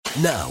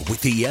Now, with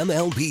the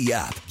MLB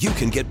app, you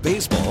can get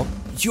baseball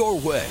your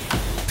way.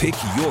 Pick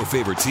your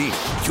favorite team,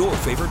 your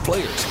favorite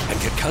players, and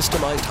get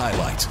customized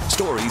highlights,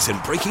 stories,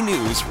 and breaking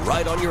news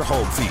right on your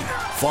home feed.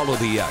 Follow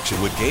the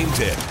action with Game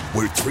 10,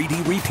 where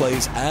 3D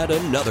replays add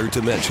another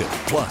dimension.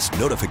 Plus,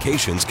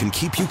 notifications can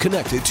keep you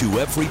connected to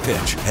every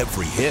pitch,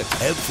 every hit,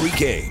 every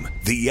game.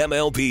 The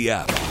MLB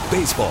app.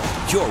 Baseball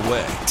your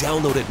way.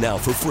 Download it now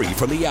for free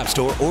from the App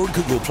Store or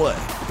Google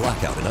Play.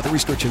 Blackout and other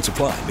restrictions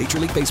apply. Major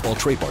League Baseball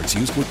trademarks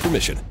used with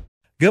permission.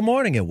 Good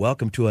morning and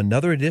welcome to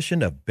another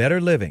edition of Better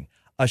Living,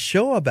 a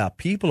show about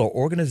people or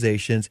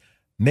organizations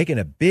making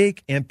a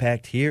big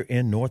impact here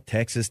in North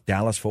Texas,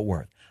 Dallas-Fort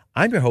Worth.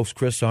 I'm your host,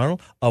 Chris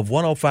Arnold of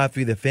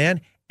 105.3 The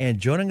Fan, and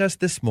joining us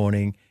this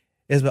morning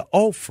is my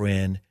old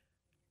friend,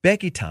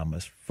 Beckie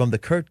Thomas from the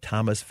Kurt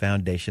Thomas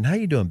Foundation. How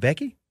you doing,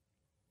 Beckie?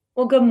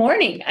 Well, good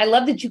morning. I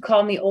love that you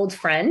call me old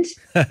friend.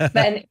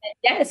 But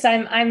yes,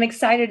 I'm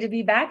excited to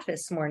be back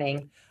this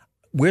morning.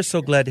 We're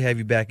so glad to have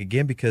you back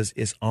again because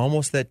it's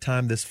almost that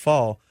time this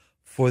fall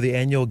for the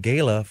annual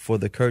gala for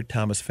the Kurt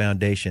Thomas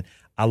Foundation.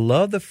 I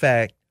love the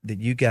fact that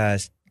you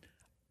guys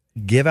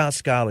give out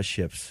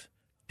scholarships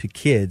to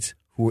kids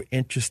who are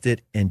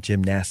interested in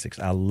gymnastics.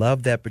 I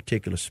love that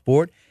particular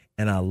sport.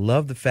 And I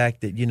love the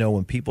fact that, you know,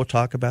 when people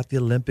talk about the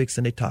Olympics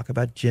and they talk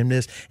about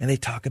gymnasts and they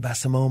talk about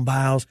Simone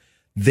Biles,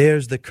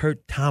 there's the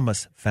Kurt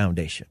Thomas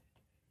Foundation.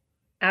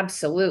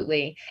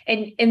 Absolutely.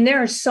 And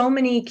there are so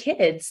many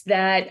kids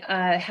that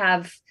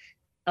have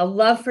a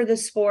love for the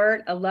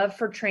sport, a love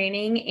for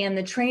training, and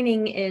the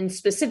training in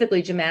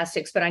specifically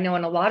gymnastics, but I know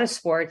in a lot of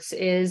sports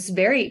is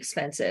very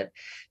expensive.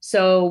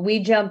 So we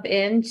jump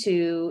in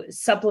to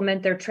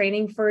supplement their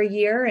training for a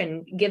year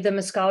and give them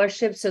a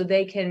scholarship so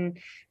they can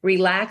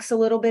relax a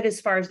little bit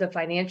as far as the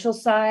financial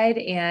side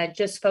and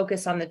just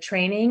focus on the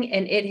training.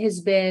 And it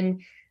has been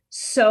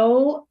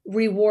so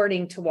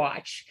rewarding to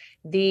watch.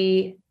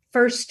 The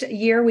first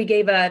year we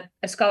gave a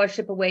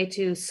scholarship away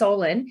to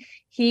Solon.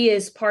 He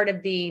is part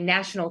of the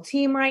national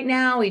team right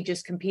now. He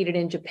just competed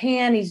in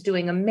Japan. He's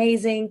doing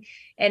amazing.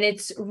 And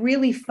it's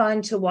really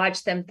fun to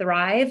watch them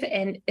thrive.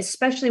 And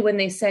especially when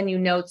they send you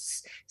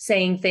notes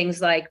saying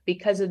things like,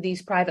 because of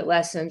these private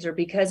lessons or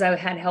because I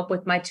had help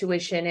with my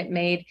tuition, it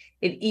made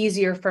it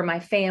easier for my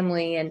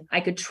family and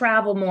I could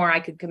travel more, I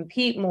could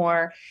compete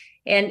more.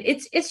 And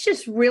it's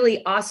just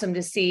really awesome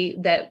to see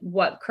that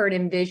what Kurt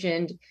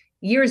envisioned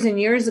years and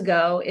years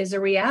ago is a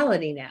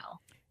reality now.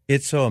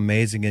 It's so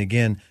amazing. And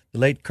again, the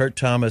late Kurt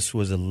Thomas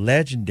was a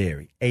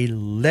legendary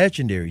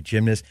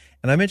gymnast.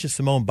 And I mentioned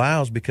Simone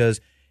Biles because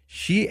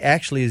she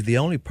actually is the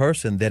only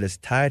person that has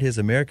tied his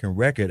American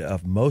record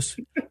of most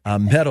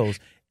medals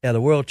at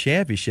a world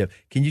championship.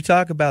 Can you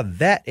talk about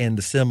that and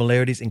the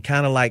similarities and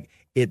kind of like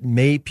it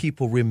made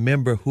people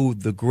remember who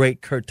the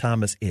great Kurt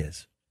Thomas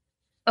is?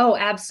 Oh,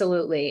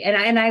 absolutely.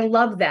 And I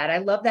love that. I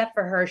love that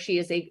for her. She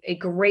is a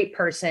great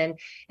person.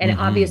 And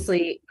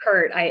obviously,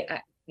 Kurt,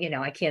 I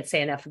can't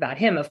say enough about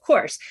him, of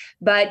course.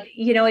 But,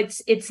 you know,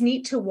 it's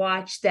neat to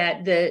watch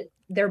that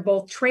they're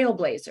both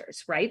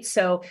trailblazers, right?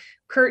 So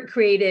Kurt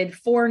created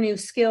 4 new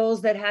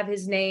skills that have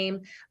his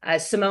name.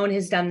 Simone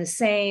has done the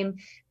same.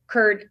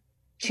 Kurt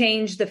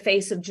changed the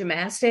face of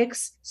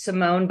gymnastics.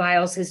 Simone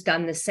Biles has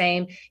done the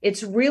same.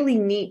 It's really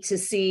neat to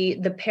see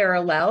the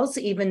parallels,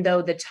 even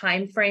though the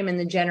time frame and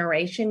the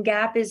generation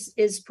gap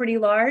is pretty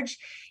large.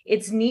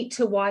 It's neat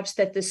to watch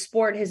that the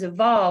sport has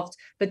evolved,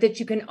 but that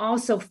you can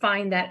also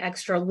find that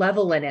extra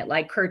level in it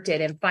like Kurt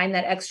did and find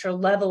that extra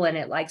level in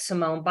it like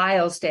Simone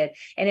Biles did.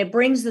 And it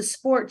brings the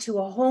sport to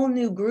a whole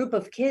new group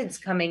of kids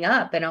coming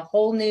up and a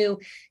whole new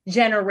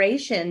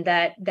generation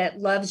that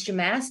loves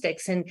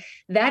gymnastics. And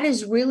that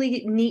is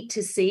really neat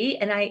to see.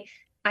 And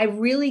I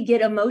really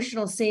get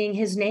emotional seeing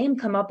his name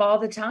come up all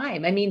the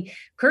time. I mean,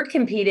 Kurt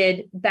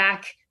competed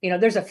back,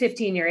 there's a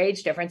 15-year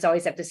age difference. I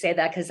always have to say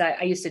that because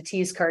I used to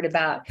tease Kurt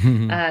about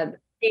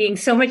being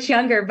so much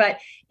younger. But,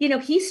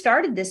 he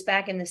started this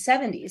back in the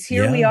 70s.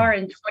 Here we are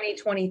in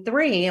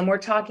 2023, and we're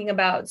talking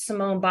about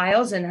Simone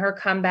Biles and her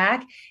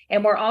comeback.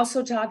 And we're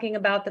also talking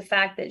about the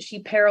fact that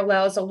she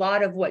parallels a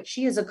lot of what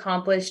she has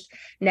accomplished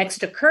next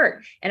to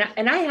Kurt.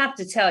 And I have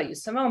to tell you,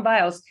 Simone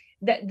Biles,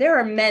 that there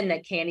are men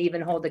that can't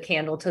even hold a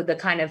candle to the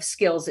kind of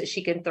skills that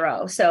she can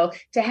throw. So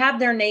to have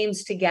their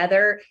names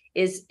together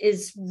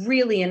is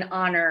really an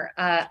honor.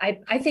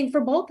 I think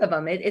for both of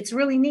them, it's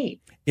really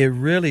neat. It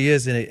really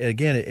is. And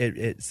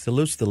it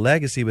salutes the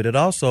legacy, but it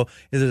also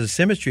is a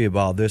symmetry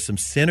involved. There's some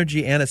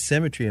synergy and a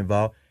symmetry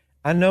involved.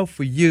 I know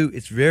for you,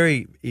 it's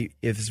very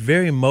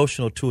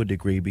emotional to a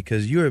degree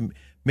because you were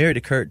married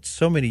to Kurt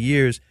so many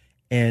years.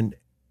 And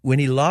when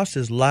he lost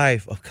his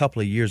life a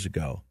couple of years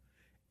ago,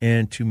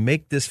 and to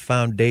make this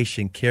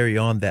foundation carry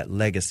on that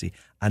legacy,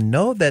 I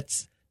know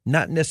that's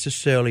not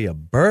necessarily a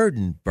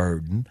burden,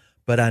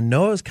 but I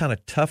know it's kind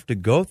of tough to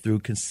go through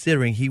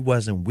considering he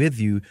wasn't with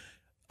you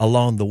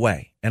along the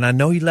way. And I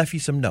know he left you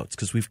some notes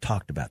because we've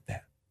talked about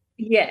that.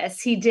 Yes,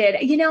 he did.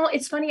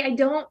 It's funny.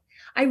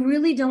 I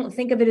really don't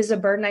think of it as a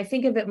burden. I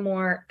think of it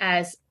more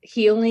as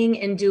healing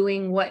and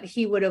doing what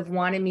he would have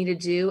wanted me to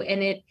do.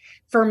 And it,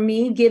 for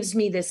me, gives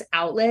me this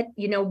outlet.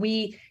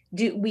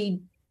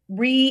 we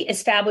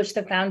re-established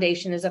the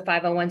foundation as a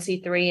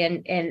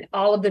 501c3 and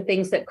all of the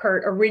things that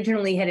Kurt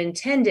originally had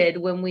intended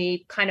when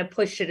we kind of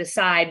pushed it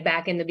aside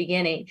back in the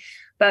beginning.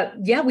 But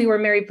yeah, we were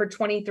married for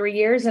 23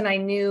 years and I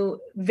knew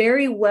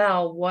very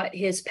well what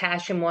his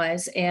passion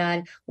was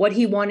and what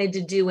he wanted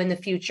to do in the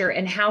future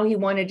and how he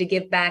wanted to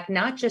give back,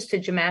 not just to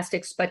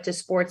gymnastics, but to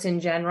sports in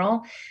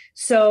general.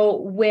 So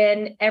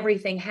when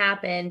everything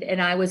happened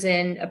and I was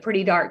in a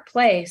pretty dark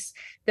place,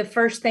 the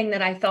first thing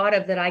that I thought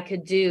of that I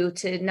could do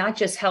to not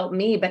just help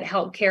me, but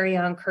help carry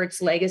on Kurt's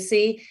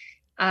legacy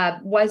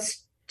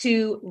was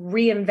to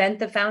reinvent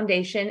the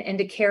foundation and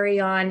to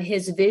carry on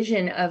his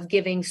vision of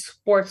giving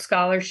sports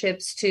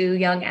scholarships to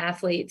young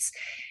athletes.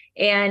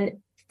 And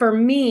for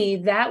me,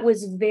 that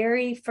was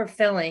very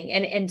fulfilling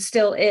and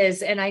still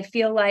is. And I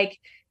feel like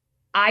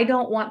I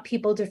don't want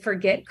people to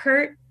forget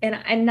Kurt.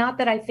 And not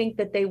that I think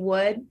that they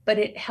would, but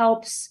it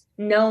helps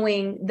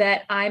knowing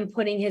that I'm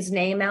putting his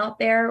name out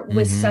there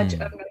with such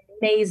an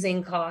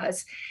amazing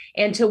cause.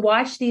 And to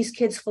watch these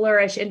kids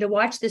flourish and to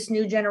watch this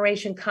new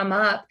generation come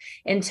up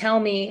and tell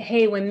me,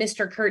 hey, when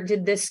Mr. Kurt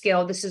did this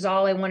skill, this is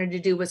all I wanted to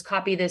do was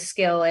copy this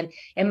skill. And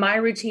in my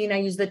routine, I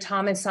use the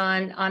Thomas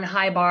on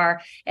high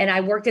bar, and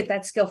I worked at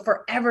that skill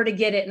forever to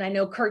get it. And I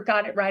know Kurt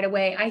got it right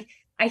away.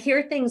 I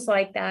hear things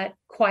like that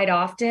quite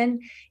often.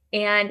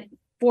 And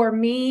for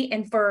me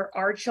and for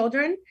our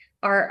children,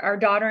 our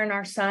daughter and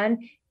our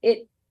son,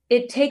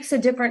 it takes a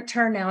different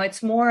turn now.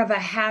 It's more of a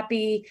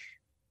happy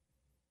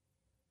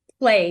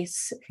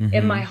place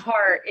in my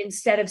heart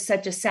instead of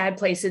such a sad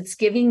place. It's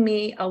giving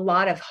me a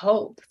lot of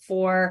hope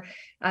for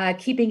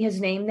keeping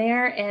his name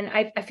there. And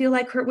I feel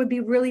like Kurt would be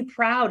really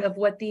proud of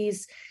what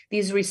these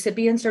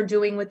recipients are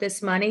doing with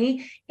this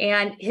money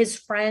and his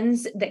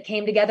friends that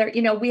came together.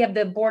 You know, we have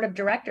the board of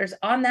directors.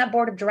 On that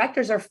board of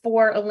directors are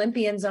 4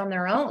 Olympians on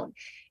their own.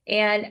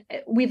 And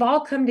we've all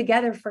come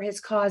together for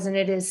his cause. And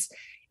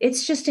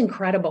it's just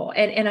incredible.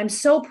 And I'm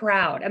so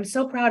proud. I'm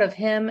so proud of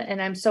him.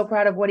 And I'm so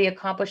proud of what he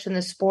accomplished in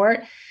the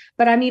sport.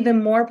 But I'm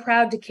even more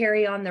proud to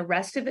carry on the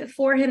rest of it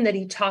for him that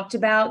he talked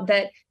about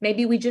that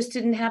maybe we just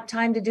didn't have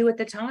time to do at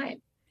the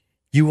time.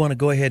 You want to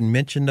go ahead and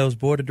mention those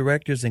board of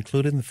directors,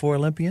 including the 4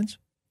 Olympians?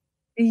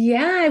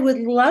 Yeah, I would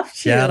love to.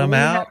 Shout them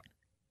out.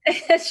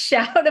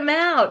 Shout them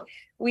out.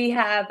 We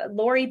have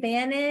Lori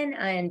Bannon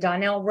and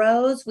Donnell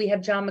Rose. We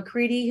have John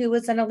McCready, who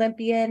was an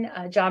Olympian,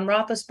 John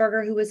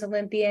Roethlisberger, who was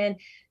Olympian,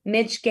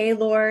 Mitch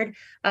Gaylord.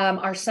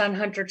 Our son,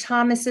 Hunter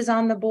Thomas, is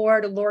on the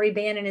board. Lori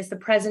Bannon is the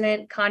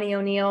president. Connie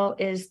O'Neill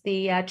is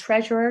the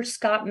treasurer.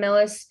 Scott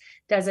Millis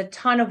does a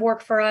ton of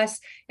work for us.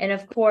 And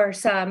of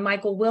course,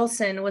 Michael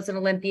Wilson was an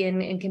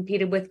Olympian and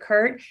competed with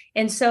Kurt.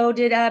 And so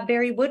did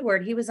Barry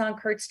Woodward. He was on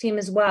Kurt's team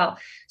as well.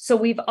 So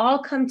we've all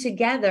come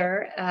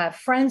together,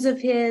 friends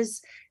of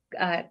his,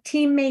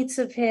 teammates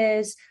of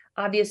his,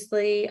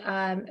 obviously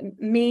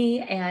me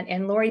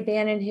and Lori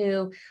Bannon,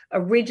 who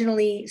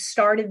originally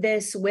started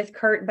this with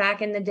Kurt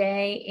back in the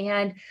day.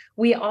 And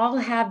we all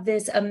have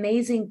this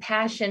amazing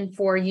passion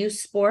for youth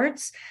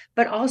sports,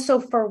 but also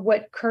for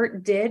what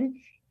Kurt did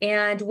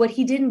and what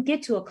he didn't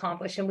get to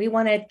accomplish. And we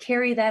want to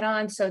carry that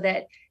on so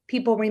that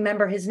people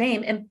remember his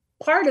name. And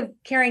part of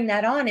carrying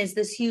that on is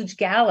this huge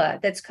gala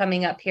that's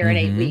coming up here in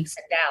 8 weeks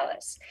in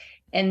Dallas.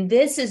 And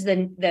this is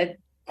the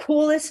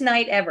coolest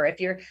night ever. If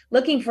you're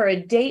looking for a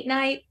date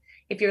night,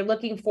 if you're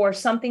looking for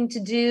something to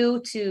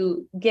do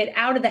to get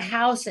out of the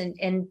house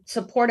and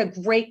support a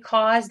great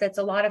cause, that's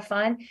a lot of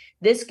fun.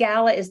 This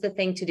gala is the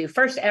thing to do.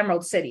 First,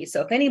 Emerald City.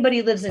 So if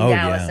anybody lives in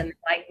Dallas and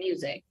like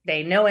music,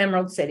 they know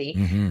Emerald City.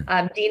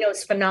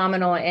 Dino's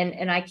phenomenal.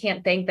 And I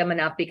can't thank them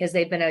enough because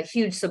they've been a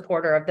huge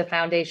supporter of the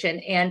foundation.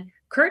 And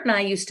Kurt and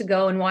I used to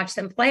go and watch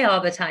them play all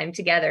the time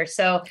together.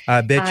 So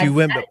I bet you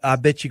went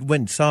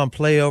and saw them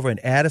play over in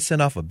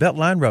Addison off of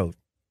Beltline Road.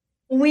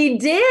 We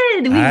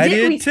did. I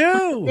did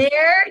too.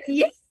 There,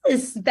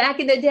 yes.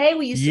 Back in the day,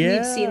 we used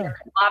to see them at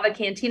Lava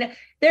Cantina.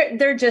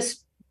 They're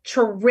just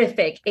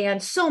terrific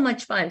and so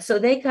much fun. So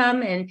they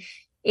come and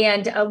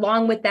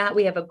along with that,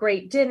 we have a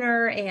great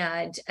dinner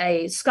and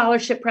a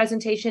scholarship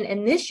presentation.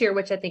 And this year,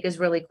 which I think is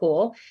really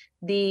cool,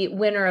 the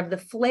winner of the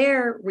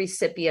Flair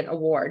Recipient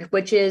Award,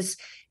 which is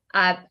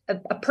a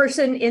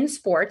person in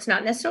sports,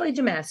 not necessarily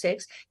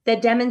gymnastics,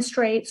 that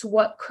demonstrates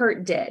what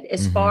Kurt did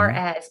as far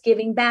as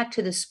giving back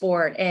to the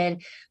sport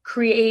and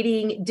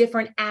creating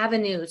different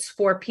avenues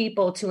for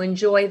people to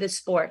enjoy the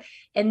sport.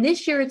 And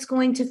this year it's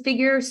going to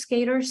figure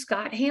skater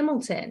Scott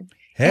Hamilton.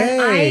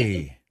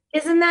 Hey.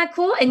 Isn't that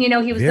cool? And, you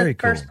know, he was Very the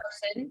first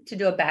person to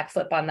do a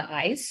backflip on the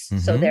ice.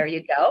 So there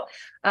you go.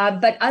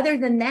 But other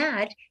than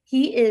that,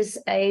 he is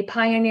a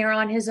pioneer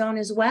on his own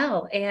as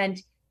well.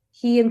 And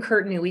he and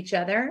Kurt knew each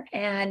other,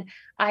 and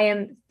I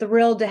am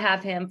thrilled to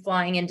have him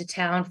flying into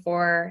town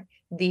for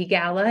the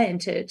gala and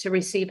to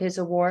receive his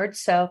award.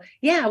 So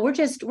yeah,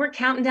 we're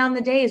counting down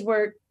the days.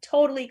 We're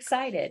totally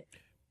excited.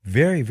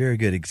 Very, very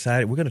good.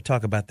 Excited. We're going to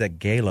talk about that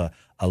gala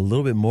a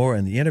little bit more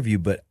in the interview,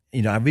 but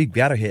you know, we've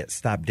got to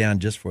stop down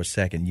just for a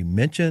second. You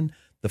mentioned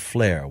the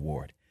Flair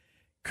Award.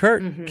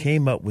 Kurt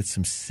came up with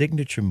some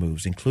signature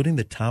moves, including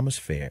the Thomas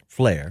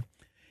Flair.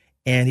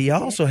 And he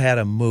also had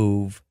a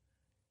move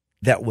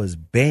that was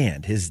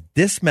banned. His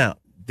dismount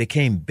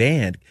became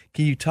banned.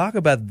 Can you talk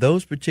about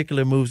those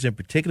particular moves in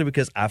particular?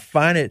 Because I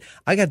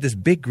got this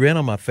big grin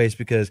on my face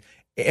because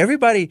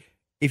everybody,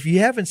 if you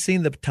haven't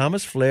seen the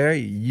Thomas Flare,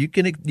 you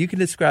can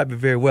describe it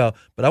very well.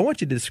 But I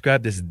want you to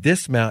describe this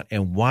dismount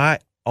and why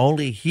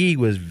only he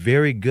was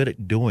very good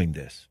at doing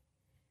this.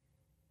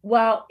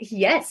 Well,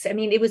 yes. I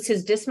mean, it was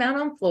his dismount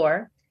on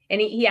floor. And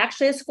he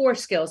actually has 4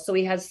 skills. So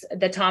he has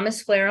the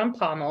Thomas Flare on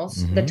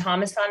pommels, the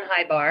Thomas on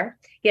high bar.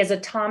 He has a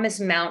Thomas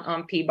mount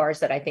on P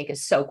bars that I think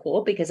is so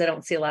cool because I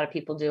don't see a lot of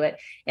people do it.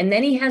 And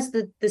then he has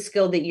the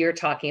skill that you're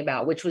talking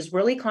about, which was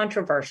really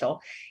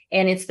controversial.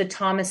 And it's the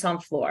Thomas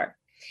on floor.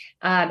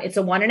 It's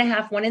a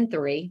 1.5, 1 and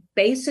 3.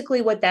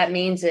 Basically what that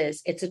means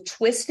is it's a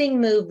twisting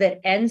move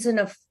that ends in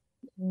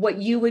what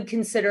you would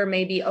consider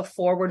maybe a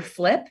forward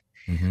flip.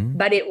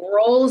 But it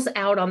rolls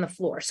out on the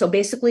floor. So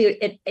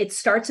basically it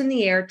starts in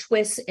the air,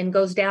 twists, and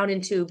goes down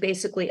into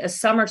basically a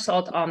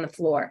somersault on the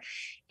floor.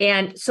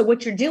 And so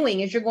what you're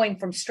doing is you're going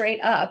from straight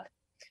up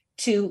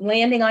to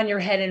landing on your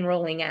head and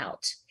rolling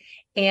out.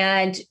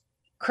 And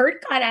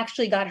Kurt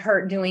actually got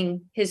hurt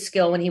doing his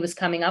skill when he was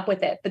coming up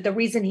with it. But the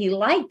reason he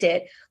liked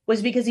it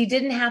was because he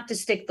didn't have to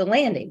stick the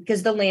landing,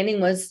 because the landing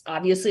was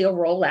obviously a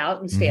roll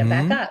out and stand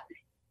back up.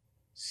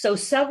 So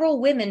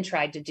several women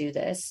tried to do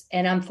this.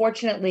 And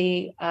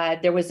unfortunately,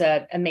 there was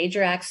a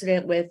major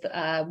accident with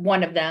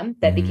one of them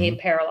that became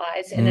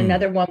paralyzed, and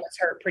another one was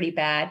hurt pretty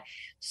bad.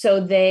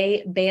 So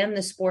they banned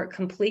the sport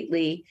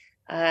completely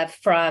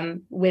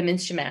from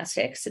women's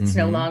gymnastics. It's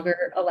no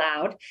longer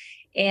allowed.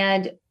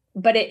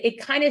 But it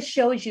kind of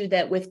shows you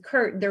that with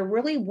Kurt, there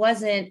really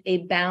wasn't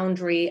a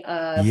boundary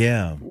of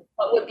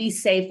what would be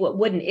safe, what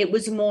wouldn't. It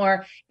was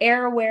more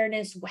air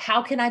awareness.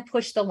 How can I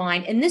push the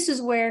line? And this is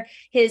where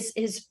his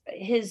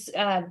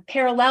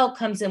parallel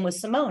comes in with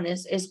Simone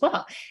as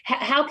well.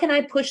 How can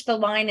I push the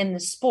line in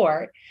the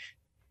sport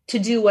to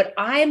do what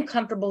I am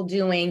comfortable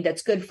doing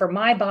that's good for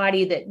my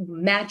body, that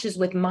matches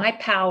with my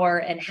power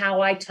and how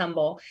I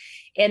tumble?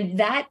 And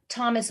that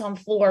Thomas on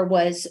floor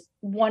was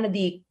one of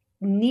the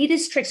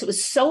neatest tricks. It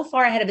was so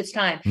far ahead of its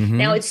time.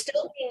 Now it's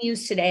still being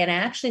used today. And I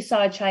actually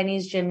saw a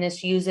Chinese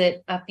gymnast use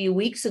it a few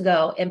weeks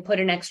ago and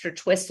put an extra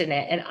twist in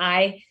it. And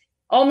I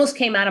almost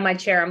came out of my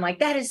chair. I'm like,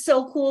 that is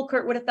so cool.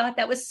 Kurt would have thought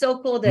that was so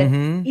cool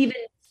to even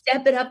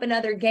step it up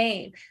another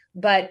game.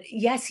 But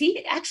yes,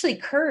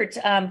 Kurt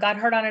got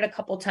hurt on it a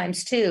couple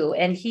times too.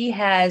 And he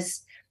had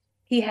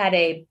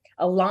a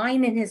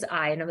line in his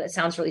eye. I know that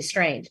sounds really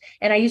strange.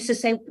 And I used to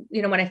say,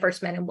 when I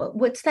first met him,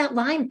 what's that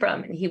line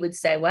from? And he would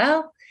say,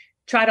 well,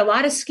 tried a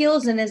lot of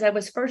skills. And as I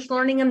was first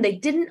learning them, they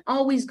didn't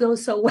always go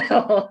so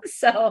well.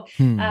 So,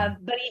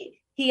 but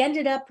he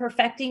ended up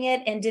perfecting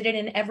it and did it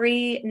in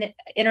every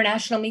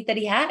international meet that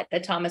he had, the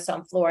Thomas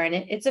on floor. And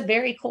it's a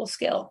very cool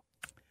skill.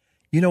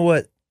 You know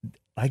what?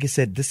 Like I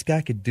said, this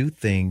guy could do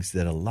things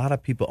that a lot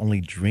of people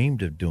only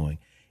dreamed of doing.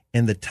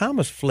 And the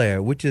Thomas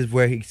Flare, which is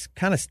where he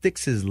kind of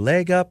sticks his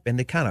leg up and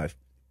it kind of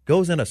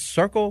goes in a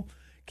circle.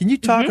 Can you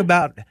talk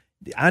about,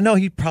 I know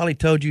he probably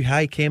told you how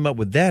he came up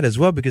with that as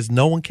well, because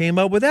no one came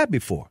up with that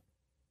before.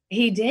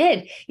 He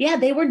did. Yeah,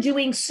 they were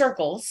doing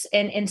circles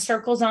and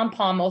circles on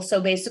pommel. So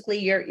basically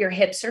your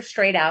hips are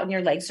straight out and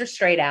your legs are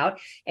straight out,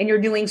 and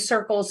you're doing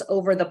circles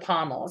over the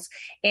pommels.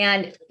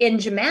 And in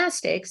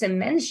gymnastics and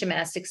men's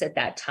gymnastics at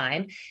that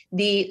time,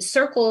 the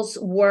circles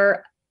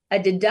were a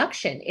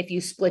deduction if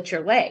you split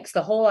your legs.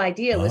 The whole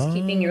idea was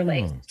keeping your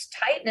legs as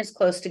tight and as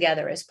close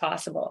together as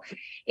possible.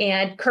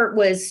 And Kurt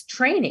was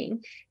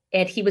training,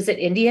 and he was at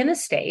Indiana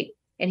State.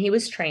 And he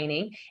was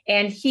training,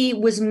 and he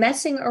was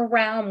messing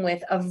around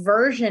with a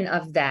version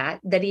of that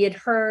he had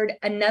heard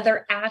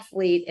another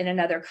athlete in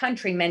another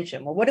country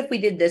mention. Well, what if we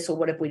did this? Or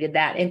what if we did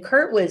that? And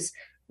Kurt was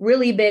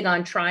really big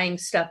on trying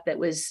stuff that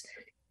was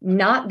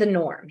not the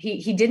norm.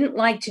 He didn't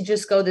like to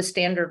just go the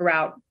standard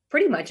route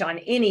pretty much on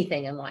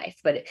anything in life,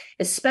 but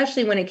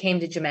especially when it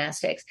came to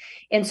gymnastics.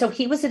 And so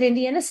he was at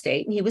Indiana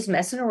State, and he was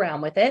messing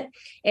around with it,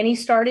 and he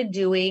started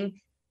doing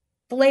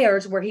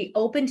flares where he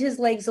opened his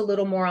legs a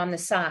little more on the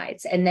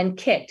sides and then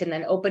kicked, and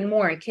then opened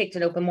more and kicked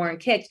and opened more and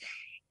kicked.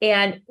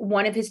 And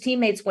one of his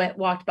teammates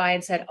walked by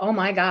and said, "Oh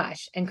my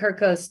gosh." And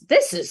Kurt goes,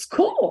 "This is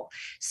cool."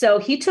 So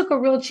he took a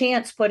real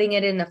chance putting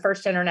it in the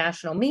first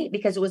international meet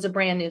because it was a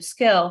brand new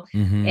skill.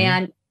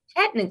 And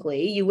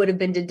technically you would have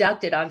been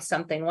deducted on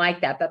something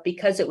like that. But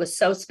because it was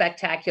so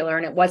spectacular,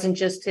 and it wasn't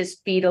just his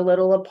feet a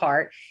little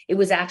apart, it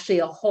was actually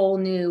a whole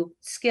new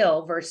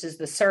skill versus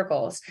the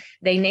circles.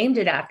 They named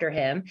it after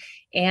him,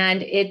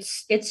 and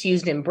it's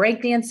used in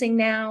breakdancing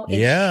now.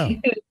 It's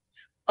used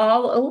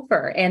all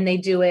over, and they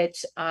do it.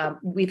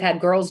 We've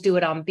had girls do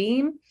it on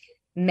beam.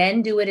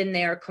 Men do it in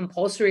their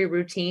compulsory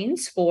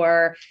routines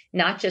for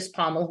not just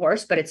pommel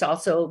horse, but it's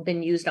also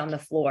been used on the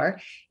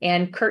floor.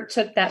 And Kurt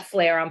took that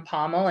flare on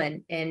pommel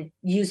and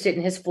used it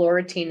in his floor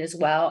routine as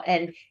well.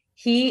 And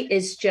he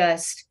is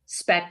just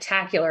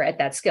spectacular at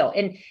that skill.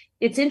 And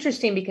it's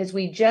interesting because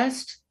we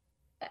just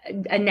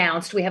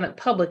announced, we haven't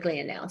publicly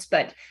announced,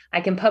 but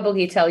I can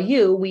publicly tell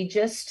you, we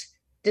just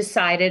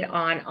decided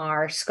on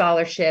our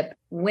scholarship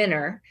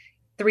winner.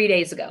 3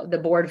 days ago, the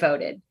board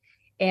voted,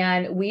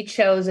 and we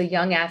chose a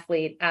young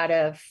athlete out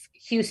of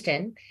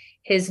Houston.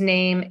 His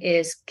name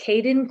is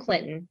Caden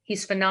Clinton.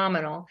 He's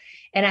phenomenal.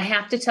 And I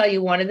have to tell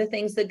you, one of the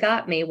things that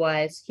got me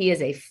was he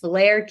is a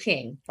flare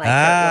king.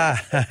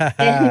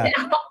 And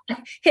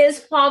his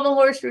pommel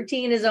horse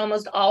routine is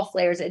almost all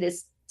flares. It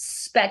is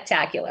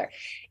spectacular.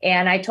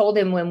 And I told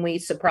him when we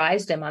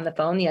surprised him on the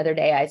phone the other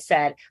day, I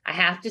said, I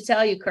have to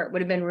tell you, Kurt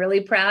would have been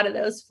really proud of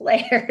those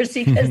flares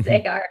because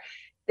they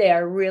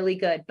are really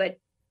good. But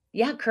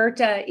yeah, Kurt,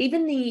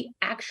 even the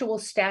actual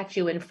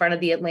statue in front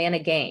of the Atlanta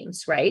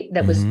Games, right,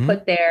 that was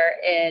put there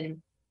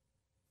in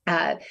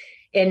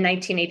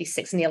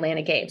 1986 in the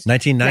Atlanta Games.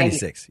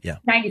 1996, yeah.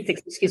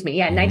 96, excuse me.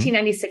 Yeah,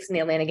 1996 in the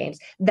Atlanta Games.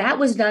 That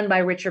was done by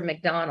Richard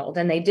McDonald.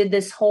 And they did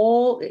this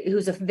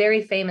who's a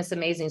very famous,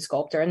 amazing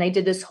sculptor. And they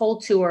did this whole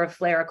tour of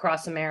flair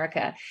across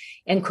America.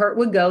 And Kurt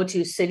would go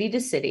to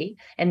city,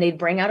 and they'd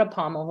bring out a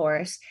pommel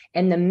horse.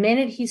 And the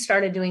minute he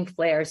started doing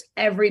flares,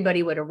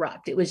 everybody would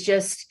erupt. It was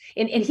just,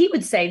 and he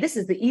would say, this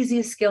is the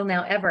easiest skill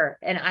now ever.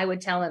 And I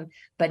would tell him,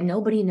 but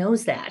nobody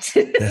knows that.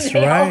 That's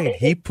right.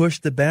 He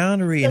pushed the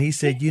boundary and he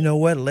said, you know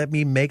what, let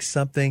me make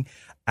something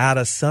out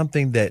of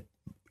something that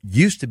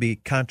used to be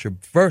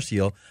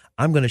controversial.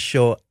 I'm going to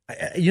show,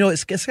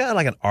 it's kind of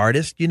like an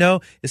artist,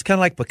 it's kind of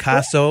like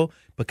Picasso.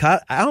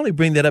 I only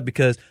bring that up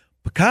because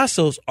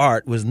Picasso's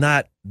art was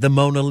not the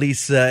Mona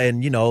Lisa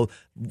and,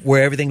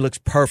 where everything looks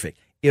perfect.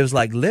 It was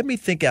like, let me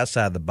think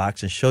outside the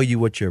box and show you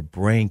what your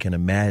brain can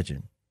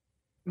imagine.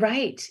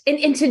 Right.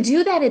 And to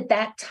do that at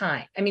that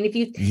time, I mean, if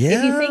you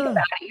think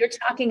about it, you're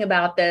talking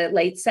about the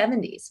late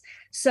 70s.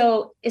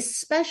 So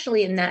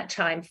especially in that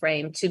time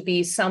frame, to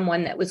be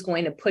someone that was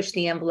going to push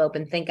the envelope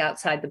and think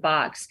outside the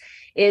box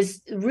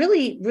is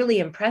really, really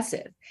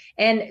impressive.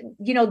 And,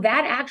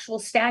 that actual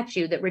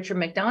statue that Richard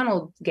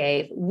McDonald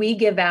gave, we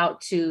give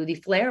out to the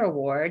Flair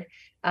Award,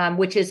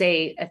 which is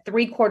a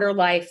 3/4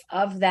 life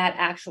of that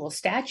actual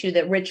statue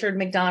that Richard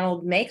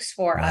McDonald makes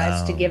for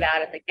us to give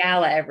out at the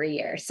gala every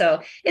year.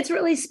 So it's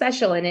really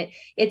special. And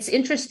it's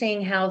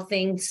interesting how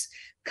things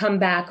come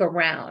back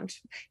around.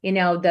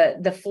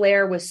 The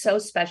flair was so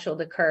special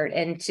to Kurt,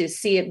 and to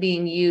see it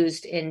being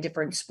used in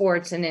different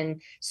sports and in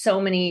so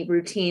many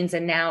routines,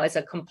 and now as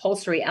a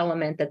compulsory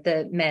element that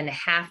the men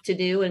have to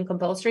do in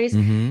compulsories,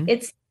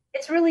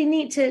 it's really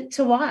neat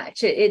to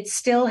watch. It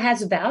still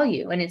has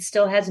value and it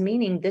still has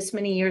meaning this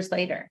many years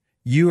later.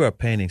 You are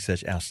painting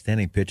such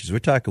outstanding pictures. We're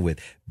talking with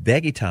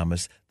Beckie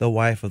Thomas, the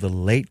wife of the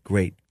late,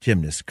 great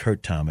gymnast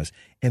Kurt Thomas.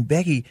 And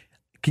Beckie,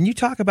 can you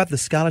talk about the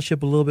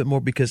scholarship a little bit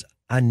more? Because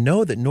I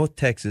know that North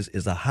Texas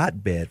is a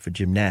hotbed for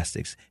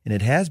gymnastics, and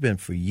it has been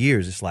for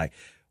years. It's like,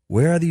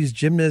 where are these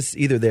gymnasts?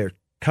 Either they're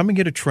coming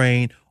here to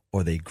train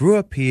or they grew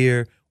up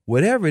here.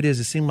 Whatever it is,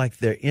 it seems like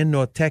they're in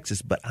North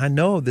Texas. But I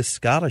know this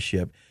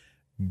scholarship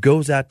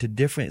goes out to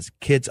different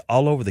kids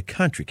all over the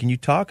country. Can you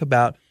talk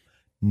about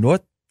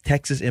North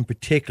Texas in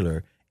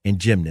particular in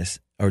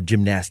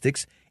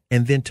gymnastics,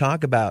 and then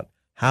talk about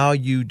how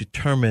you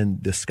determine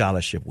the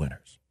scholarship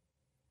winners?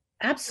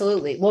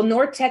 Absolutely. Well,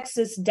 North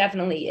Texas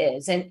definitely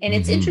is. And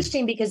it's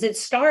interesting because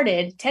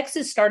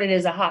Texas started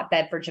as a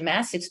hotbed for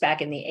gymnastics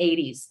back in the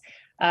 80s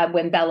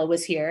when Bella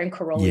was here and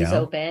Caroli's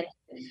Open.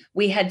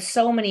 We had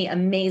so many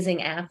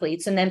amazing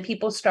athletes. And then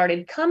people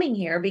started coming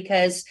here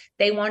because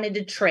they wanted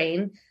to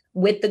train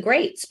with the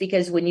greats,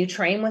 because when you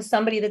train with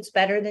somebody that's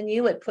better than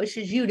you, it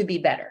pushes you to be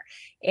better.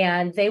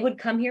 And they would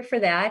come here for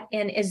that.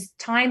 And as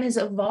time has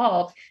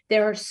evolved,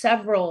 there are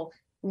several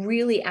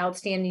really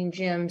outstanding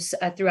gyms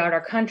throughout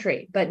our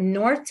country. But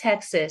North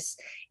Texas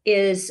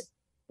is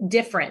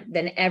different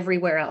than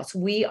everywhere else.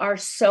 We are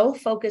so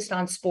focused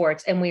on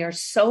sports, and we are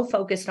so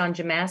focused on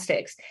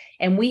gymnastics.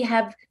 And we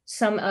have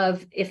some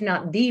of, if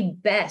not the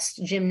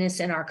best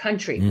gymnasts in our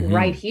country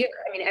right here.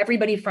 I mean,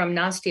 everybody from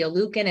Nastia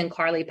Lukin and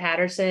Carly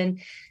Patterson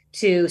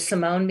to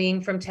Simone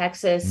being from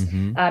Texas.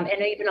 And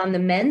even on the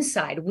men's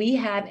side, we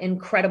have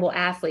incredible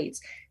athletes.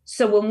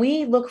 So when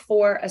we look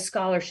for a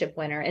scholarship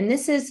winner, and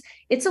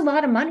it's a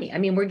lot of money. I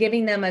mean, we're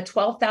giving them a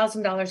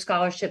 $12,000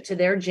 scholarship to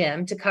their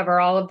gym to cover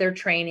all of their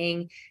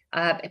training,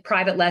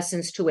 private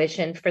lessons,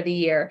 tuition for the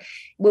year.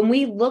 When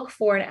we look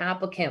for an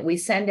applicant, we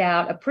send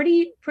out a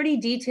pretty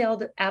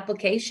detailed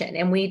application,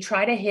 and we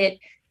try to hit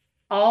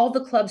all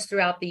the clubs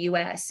throughout the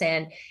U.S.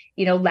 And,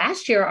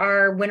 last year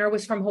our winner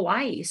was from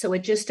Hawaii. So it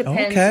just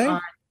depends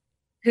on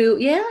who,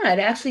 it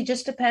actually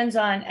just depends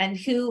on, and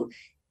who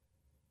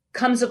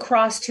comes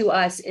across to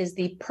us is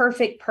the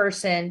perfect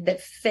person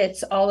that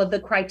fits all of the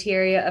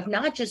criteria of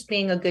not just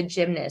being a good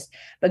gymnast,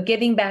 but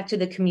giving back to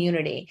the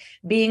community,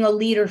 being a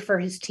leader for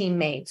his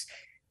teammates,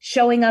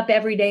 showing up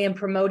every day and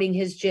promoting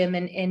his gym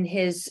and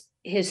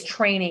his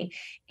training.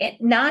 And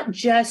not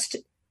just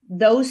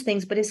those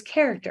things, but his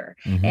character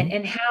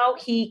and how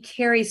he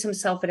carries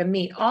himself at a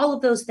meet. All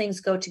of those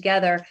things go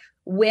together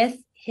with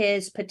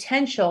his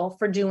potential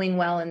for doing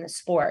well in the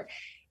sport.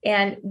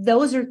 And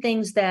those are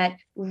things that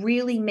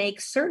really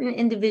make certain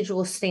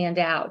individuals stand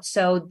out.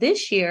 So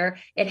this year,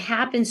 it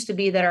happens to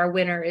be that our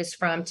winner is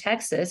from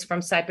Texas,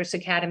 from Cypress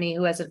Academy,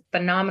 who has a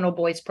phenomenal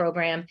boys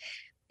program.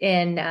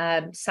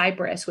 in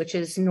Cypress, which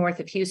is north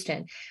of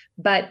Houston.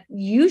 But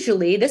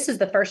usually this is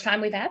the first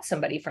time we've had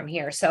somebody from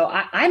here. So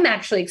I'm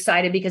actually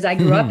excited because I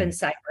grew up in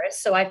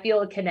Cypress. So I feel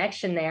a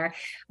connection there,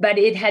 but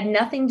it had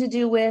nothing to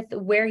do with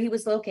where he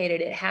was located.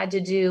 It had to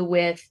do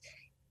with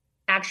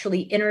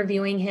actually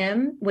interviewing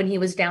him when he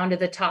was down to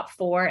the top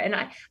 4. And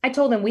I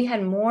told him we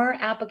had more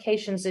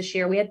applications this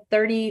year. We had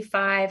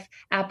 35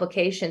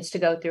 applications to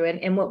go through.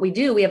 And what we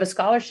do, we have a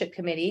scholarship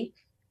committee.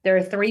 There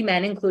are 3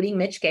 men, including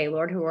Mitch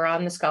Gaylord, who are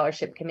on the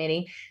scholarship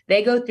committee.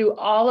 They go through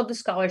all of the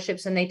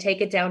scholarships and they take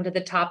it down to the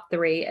top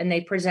 3 and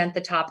they present the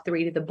top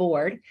 3 to the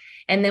board.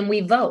 And then we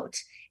vote.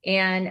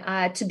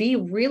 And to be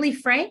really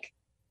frank,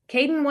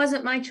 Caden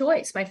wasn't my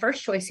choice. My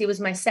first choice, he was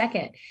my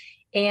second.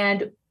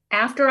 And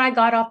after I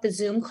got off the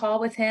Zoom call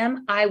with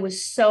him, I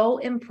was so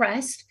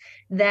impressed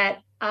that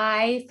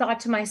I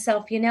thought to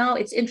myself,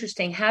 it's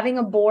interesting. Having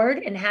a board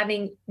and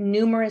having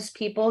numerous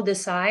people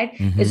decide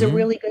is a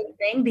really good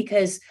thing,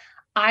 because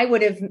I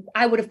would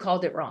have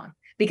called it wrong,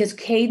 because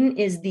Caden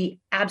is the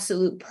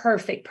absolute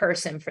perfect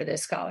person for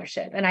this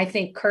scholarship. And I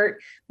think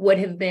Kurt would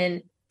have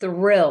been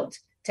thrilled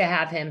to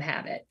have him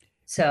have it.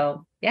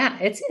 So yeah,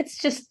 it's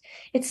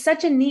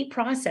such a neat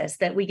process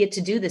that we get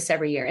to do this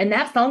every year. And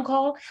that phone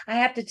call, I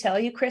have to tell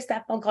you, Chris,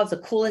 that phone call is the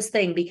coolest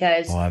thing,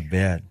 because I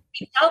bet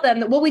we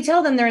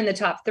tell them they're in the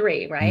top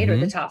 3, right? Or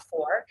the top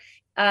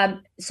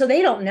 4. So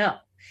they don't know.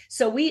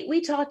 So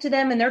we talk to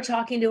them and they're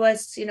talking to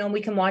us,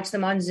 we can watch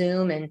them on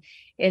Zoom and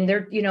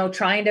they're,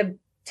 trying to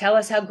tell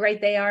us how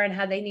great they are and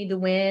how they need to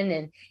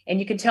win. And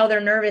you can tell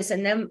they're nervous.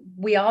 And then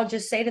we all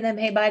just say to them,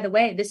 hey, by the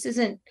way, this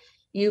isn't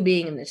you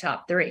being in the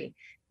top 3.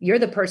 You're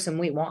the person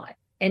we want.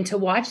 And to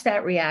watch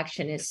that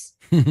reaction is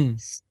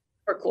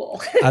super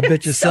cool. I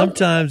bet you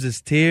sometimes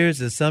it's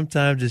tears and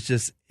sometimes it's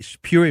just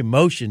pure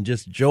emotion,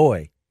 just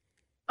joy.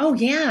 Oh,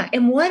 yeah.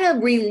 And what a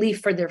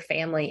relief for their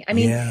family. I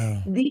mean,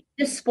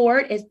 the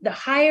sport is, the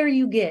higher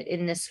you get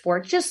in this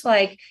sport, just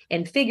like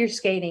in figure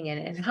skating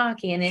and in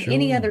hockey and in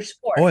any other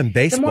sport. Oh, in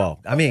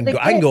baseball. I mean,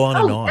 I can go on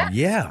and on.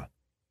 Yeah.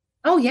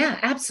 Oh, yeah,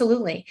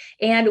 absolutely.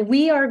 And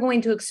we are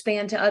going to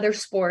expand to other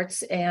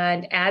sports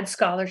and add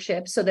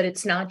scholarships so that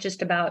it's not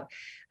just about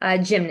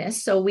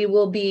gymnasts. So we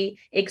will be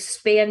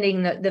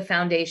expanding the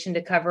foundation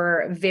to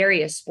cover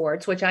various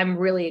sports, which I'm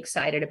really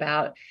excited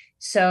about.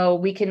 So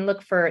we can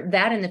look for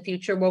that in the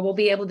future, where we'll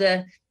be able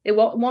to, it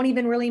won't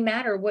even really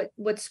matter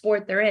what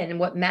sport they're in. And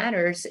what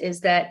matters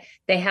is that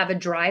they have a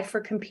drive for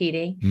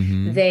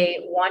competing. They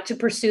want to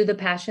pursue the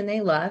passion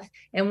they love.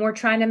 And we're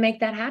trying to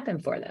make that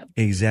happen for them.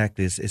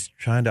 Exactly. It's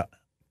trying to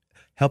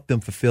help them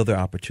fulfill their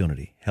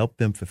opportunity, help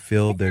them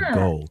fulfill their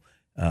goal.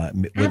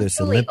 Whether it's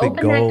Olympic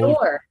gold,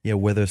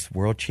 whether it's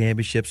world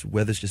championships,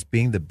 whether it's just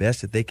being the best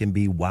that they can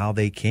be while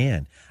they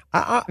can.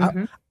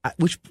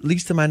 Which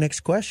leads to my next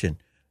question.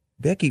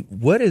 Beckie,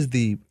 what is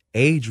the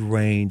age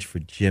range for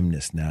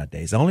gymnasts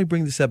nowadays? I only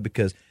bring this up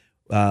because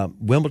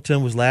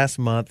Wimbledon was last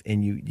month,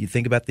 and you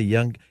think about the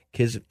young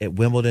kids at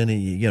Wimbledon,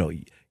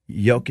 and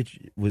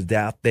Jokic was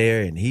out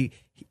there, and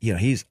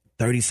he's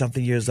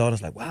 30-something years old.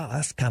 It's like, wow,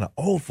 that's kind of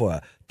old for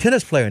a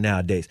tennis player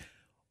nowadays.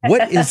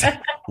 What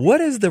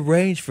is the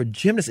range for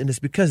gymnasts? And it's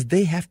because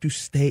they have to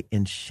stay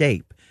in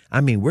shape.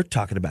 I mean, we're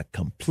talking about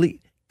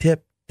complete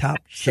tip-top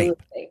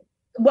shape.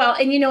 Well,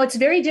 and it's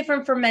very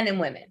different for men and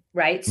women,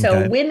 right?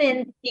 So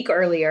women peak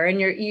earlier,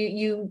 and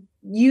you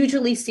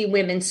usually see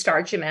women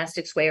start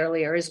gymnastics way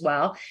earlier as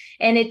well.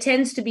 And it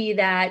tends to be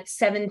that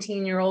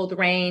 17-year-old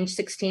range,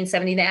 16,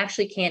 17. They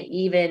actually can't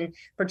even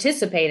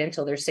participate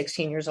until they're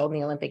 16 years old in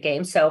the Olympic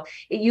Games. So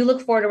you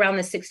look forward around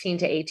the 16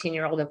 to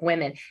 18-year-old of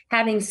women.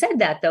 Having said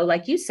that, though,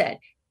 like you said,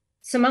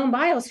 Simone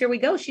Biles, here we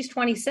go. She's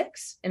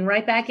 26 and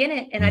right back in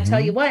it. And I tell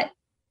you what,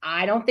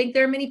 I don't think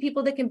there are many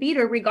people that can beat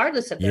her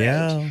regardless of their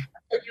age.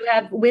 So you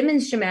have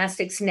women's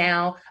gymnastics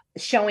now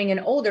showing an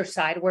older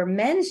side, where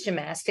men's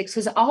gymnastics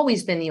has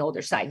always been the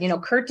older side.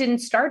 Kurt didn't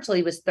start till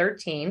he was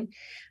 13.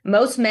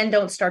 Most men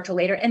don't start till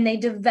later, and they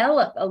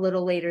develop a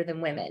little later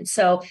than women.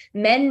 So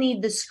men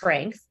need the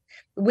strength.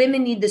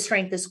 Women need the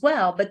strength as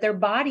well, but their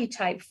body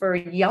type for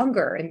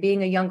younger and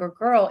being a younger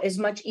girl is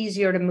much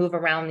easier to move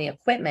around the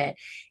equipment.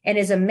 And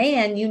as a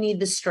man, you need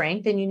the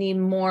strength and you need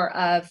more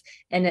of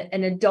an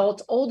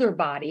adult, older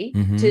body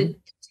to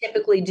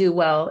typically do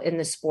well in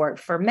the sport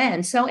for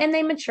men. So, and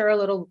they mature a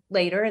little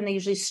later, and they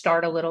usually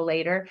start a little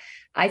later.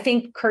 I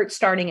think Kurt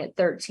starting at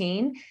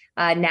 13,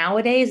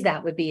 nowadays,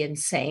 that would be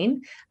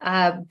insane.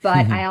 But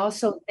I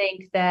also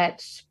think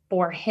that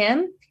for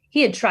him,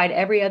 he had tried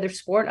every other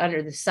sport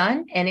under the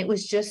sun, and it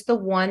was just the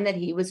one that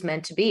he was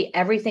meant to be.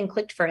 Everything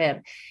clicked for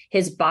him.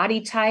 His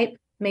body type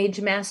made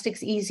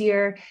gymnastics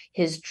easier,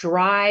 his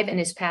drive and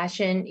his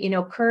passion.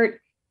 Kurt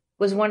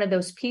was one of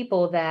those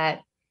people that,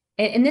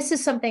 and this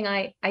is something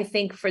I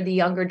think for the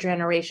younger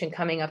generation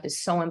coming up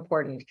is so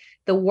important,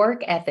 the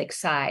work ethic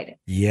side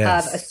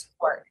of a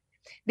sport.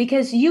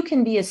 Because you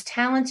can be as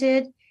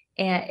talented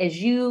as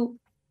you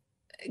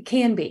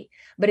can be,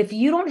 but if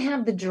you don't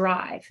have the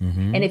drive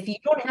and if you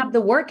don't have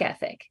the work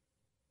ethic,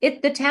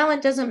 The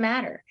talent doesn't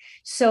matter.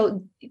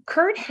 So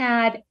Kurt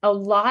had a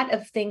lot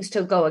of things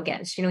to go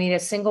against. He had a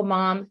single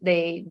mom.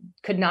 They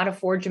could not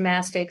afford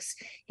gymnastics.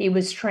 He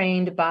was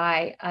trained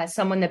by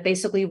someone that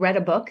basically read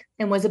a book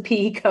and was a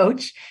PE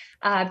coach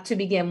to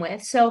begin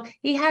with. So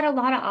he had a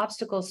lot of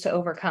obstacles to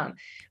overcome.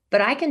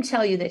 But I can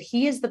tell you that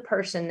he is the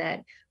person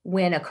that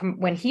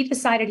when he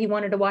decided he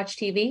wanted to watch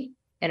TV,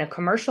 and a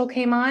commercial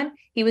came on,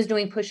 he was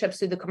doing push-ups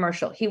through the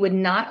commercial. He would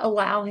not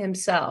allow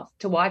himself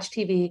to watch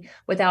TV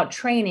without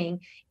training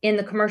in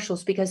the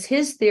commercials, because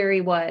his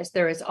theory was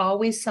there is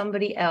always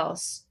somebody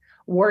else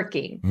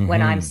working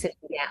when I'm sitting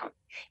down,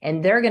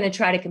 and they're going to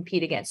try to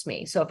compete against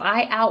me. So if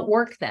I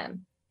outwork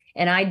them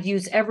and I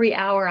use every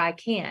hour I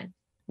can,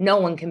 no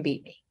one can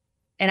beat me.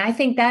 And I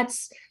think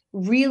that's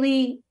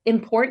really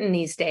important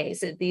these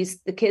days.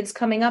 The kids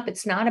coming up,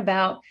 it's not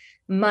about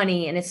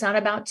money and it's not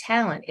about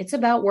talent. It's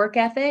about work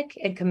ethic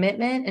and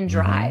commitment and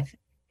drive.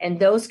 And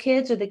those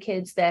kids are the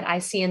kids that I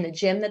see in the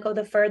gym that go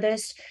the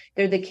furthest.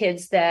 They're the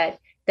kids that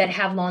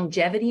have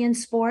longevity in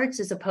sports,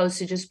 as opposed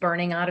to just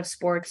burning out of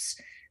sports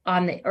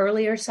on the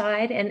earlier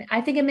side. And I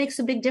think it makes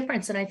a big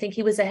difference. And I think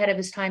he was ahead of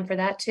his time for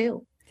that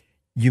too.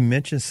 You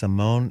mentioned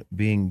Simone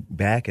being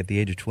back at the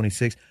age of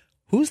 26.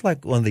 Who's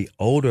like one of the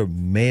older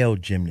male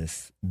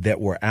gymnasts that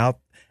were out?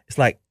 It's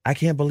like, I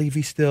can't believe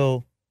he's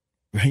still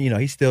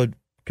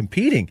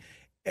competing.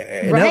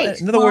 Right.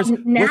 In other words,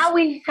 now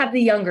we have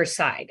the younger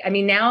side. I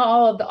mean, now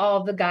all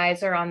of the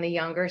guys are on the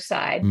younger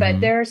side,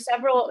 but there are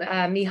several.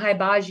 Mihai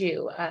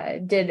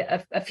Baju did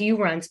a few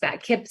runs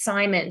back. Kip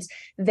Simons,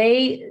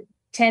 they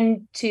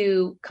tend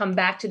to come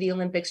back to the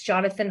Olympics.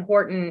 Jonathan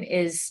Horton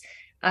is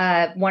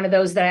one of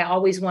those that I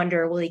always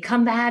wonder, will he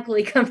come back? Will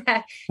he come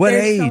back? What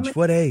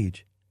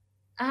age?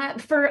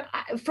 For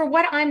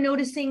what I'm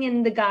noticing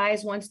in the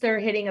guys, once they're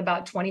hitting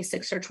about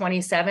 26 or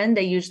 27,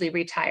 they usually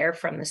retire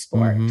from the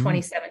sport.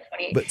 27,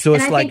 28. But so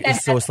it's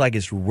like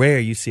it's rare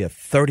you see a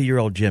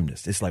 30-year-old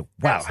gymnast. It's like,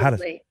 wow,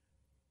 absolutely.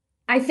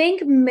 I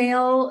think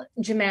men's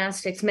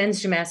gymnastics,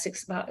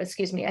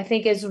 I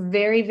think is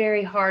very,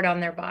 very hard on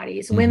their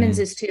bodies. Women's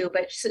is too,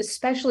 but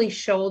especially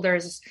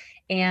shoulders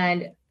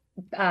and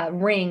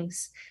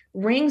rings.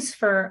 Rings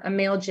for a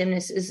male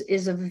gymnast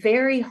is a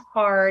very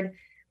hard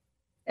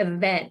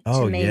event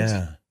to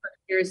maintain for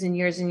years and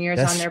years and years.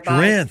 That's on their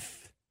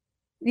strength.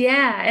 Body.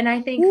 Yeah. And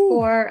I think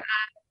for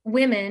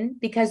women,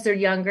 because they're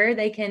younger,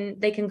 they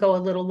can go a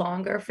little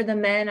longer. For the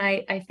men,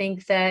 I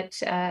think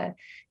that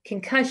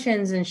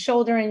concussions and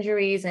shoulder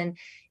injuries, and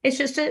it's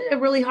just a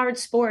really hard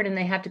sport, and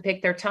they have to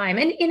pick their time.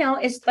 And,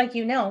 it's like,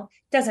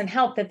 doesn't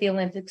help that the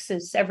Olympics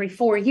is every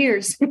 4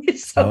 years.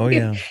 So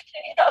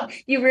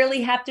you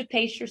really have to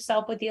pace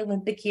yourself with the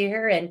Olympic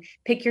year and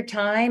pick your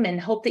time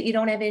and hope that you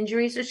don't have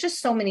injuries. There's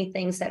just so many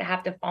things that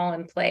have to fall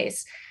in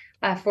place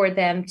for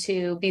them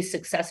to be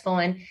successful.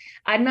 And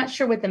I'm not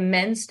sure what the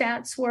men's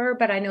stats were,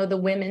 but I know the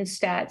women's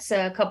stats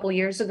a couple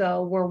years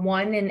ago were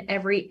 1 in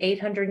every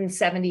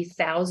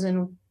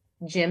 870,000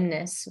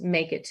 gymnasts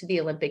make it to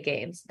the Olympic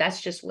Games. That's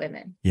just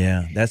women.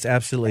 Yeah, that's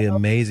absolutely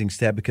amazing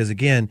stat, because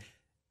again,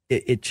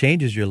 it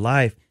changes your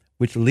life,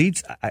 which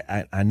leads,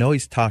 I know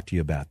he's talked to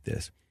you about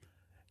this.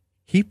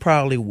 He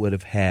probably would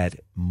have had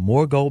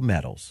more gold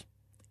medals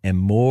and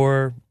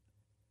more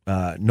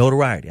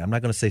notoriety. I'm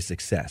not going to say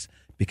success,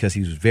 because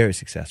he was very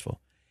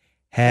successful.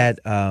 He had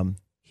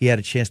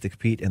a chance to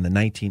compete in the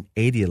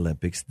 1980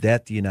 Olympics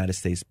that the United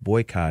States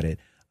boycotted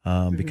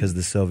because of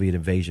the Soviet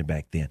invasion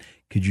back then.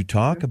 Could you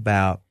talk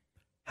about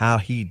how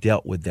he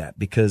dealt with that?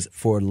 Because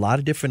for a lot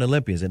of different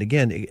Olympians, and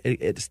again,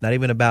 it's not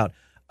even about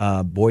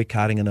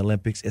boycotting an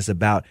Olympics. It's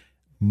about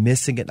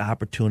missing an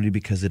opportunity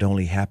because it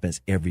only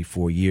happens every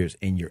 4 years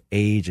in your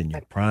age and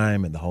your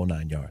prime and the whole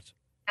 9 yards.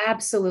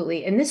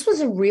 Absolutely. And this was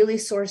a really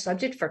sore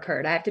subject for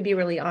Kurt. I have to be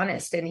really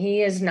honest. And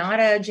he is not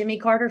a Jimmy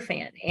Carter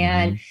fan.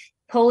 And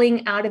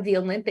pulling out of the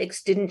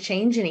Olympics didn't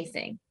change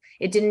anything.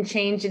 It didn't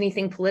change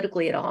anything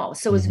politically at all.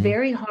 So it was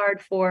very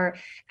hard for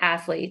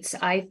athletes.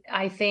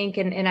 I think,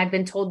 and I've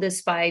been told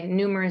this by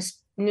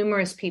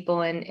numerous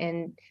people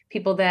and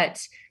people that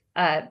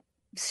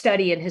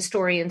study and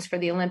historians for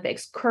the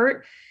Olympics.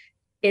 Kurt,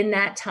 in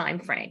that time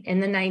frame, in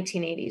the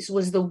 1980s,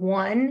 was the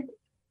one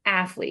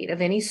athlete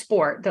of any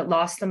sport that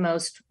lost the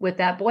most with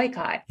that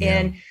boycott. Yeah.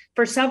 And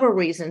for several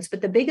reasons,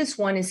 but the biggest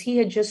one is he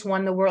had just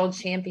won the world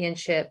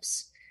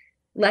championships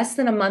less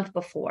than a month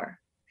before.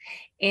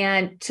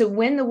 And to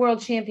win the world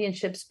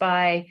championships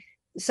by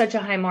such a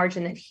high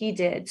margin that he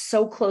did,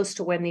 so close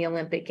to when the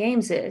Olympic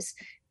Games is,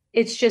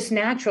 it's just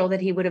natural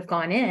that he would have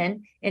gone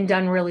in and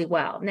done really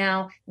well.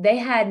 Now, they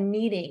had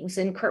meetings,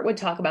 and Kurt would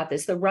talk about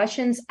this. The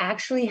Russians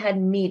actually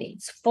had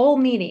meetings, full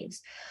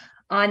meetings,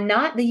 on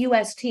not the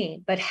U.S.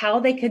 team, but how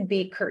they could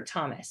beat Kurt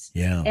Thomas.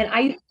 Yeah. And I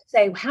used to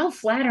say, how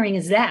flattering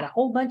is that? A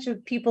whole bunch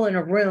of people in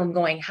a room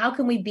going, how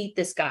can we beat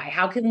this guy?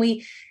 How can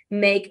we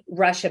make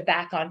Russia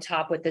back on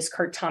top with this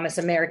Kurt Thomas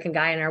American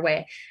guy in our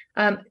way?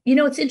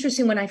 It's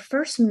interesting. When I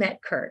first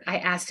met Kurt, I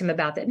asked him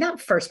about that. Not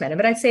first met him,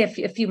 but I'd say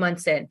a few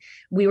months in,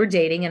 we were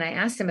dating, and I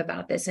asked him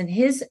about this. And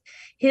his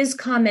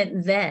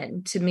comment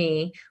then to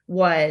me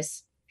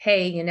was,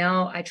 hey,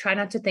 I try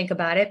not to think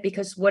about it,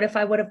 because what if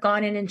I would have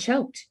gone in and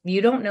choked? You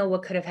don't know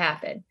what could have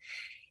happened.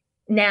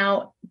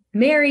 Now,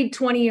 married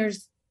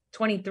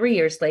 23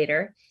 years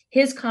later,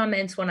 his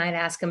comments when I'd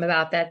ask him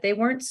about that, they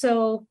weren't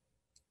so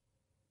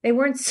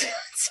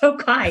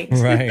kind.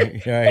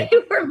 Right. They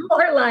were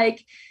more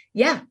like,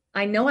 yeah,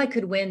 I know I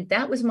could win.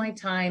 That was my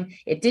time.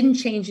 It didn't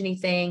change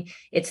anything.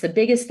 It's the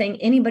biggest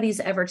thing anybody's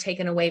ever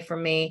taken away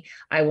from me.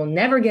 I will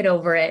never get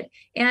over it.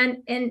 And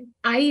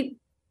I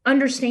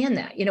understand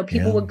that.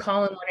 People would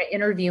call and want to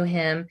interview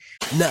him.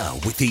 Now,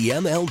 with the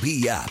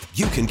MLB app,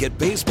 you can get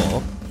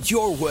baseball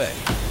your way.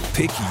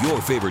 Pick your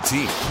favorite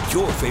team,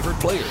 your favorite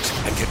players,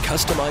 and get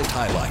customized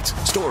highlights,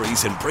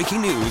 stories, and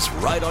breaking news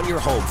right on your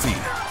home feed.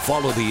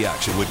 Follow the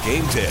action with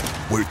Game 10,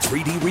 where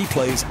 3D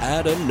replays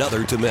add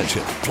another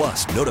dimension.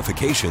 Plus,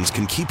 notifications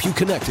can keep you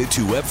connected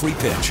to every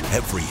pitch,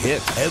 every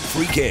hit,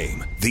 every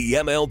game. The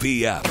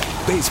MLB app.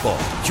 Baseball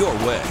your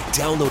way.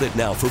 Download it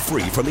now for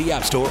free from the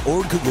App Store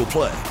or Google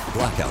Play.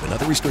 Blackout and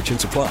other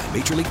restrictions apply.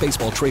 Major League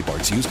Baseball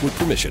trademarks used with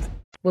permission.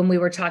 When we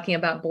were talking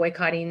about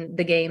boycotting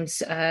the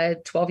games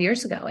 12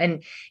 years ago,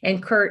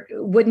 and Kurt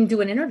wouldn't do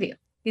an interview.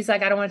 He's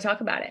like, I don't want to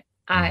talk about it.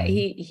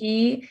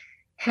 He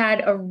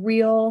had a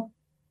real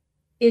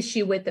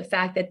issue with the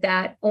fact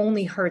that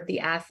only hurt the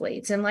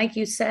athletes. And like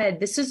you said,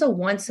 this is a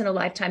once in a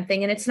lifetime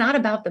thing, and it's not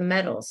about the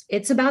medals.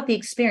 It's about the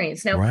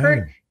experience. Now, Right.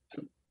 Kurt,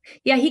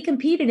 he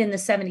competed in the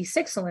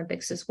 76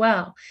 Olympics as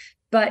well,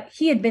 but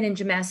he had been in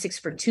gymnastics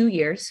for 2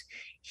 years.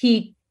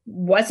 He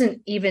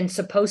wasn't even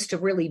supposed to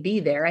really be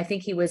there. I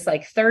think he was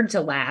like third to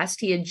last.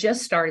 He had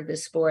just started the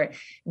sport.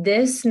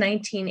 This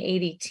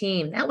 1980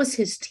 team, that was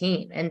his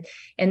team.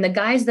 And the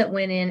guys that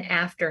went in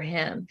after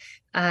him,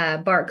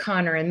 Bart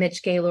Connor and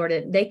Mitch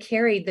Gaylord, they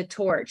carried the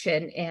torch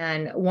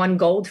and won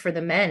gold for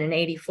the men in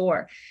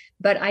 84.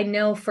 But I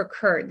know for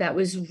Kurt, that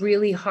was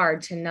really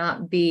hard to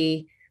not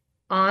be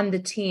on the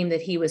team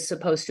that he was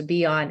supposed to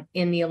be on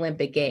in the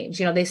Olympic Games.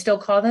 They still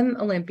call them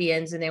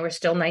Olympians, and they were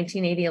still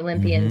 1980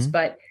 Olympians,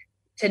 but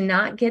to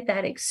not get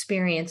that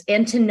experience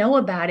and to know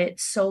about it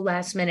so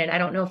last minute. I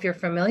don't know if you're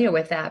familiar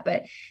with that,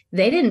 but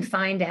they didn't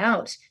find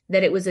out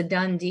that it was a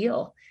done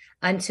deal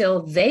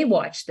until they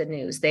watched the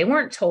news. They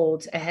weren't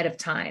told ahead of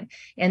time.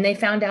 And they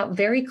found out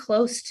very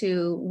close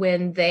to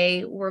when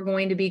they were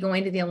going to be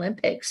going to the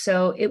Olympics.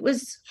 So it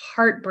was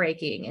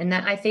heartbreaking. And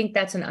I think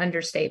that's an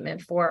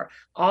understatement for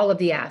all of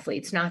the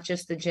athletes, not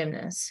just the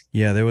gymnasts.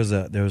 Yeah, there was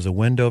a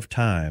window of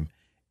time,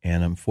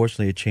 and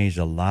unfortunately it changed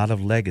a lot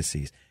of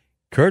legacies.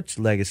 Kurt's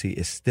legacy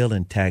is still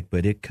intact,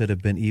 but it could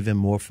have been even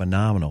more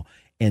phenomenal.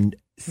 And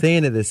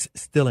saying that it's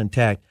still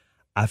intact,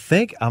 I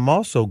think I'm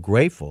also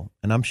grateful,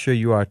 and I'm sure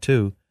you are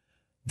too,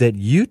 that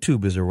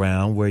YouTube is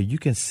around where you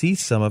can see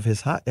some of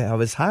his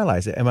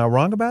highlights. Am I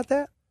wrong about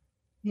that?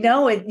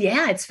 No,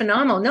 it's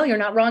phenomenal. No, you're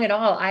not wrong at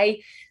all. I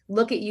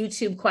look at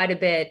YouTube quite a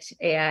bit,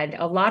 and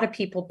a lot of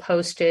people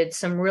posted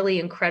some really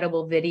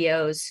incredible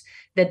videos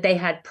that they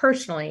had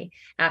personally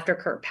after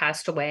Kurt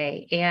passed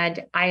away.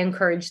 And I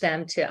encourage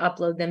them to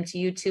upload them to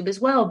YouTube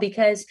as well,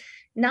 because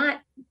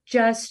not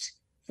just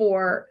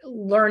for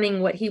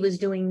learning what he was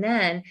doing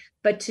then,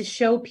 but to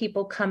show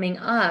people coming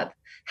up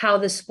how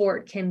the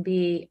sport can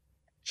be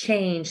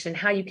changed and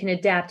how you can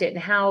adapt it,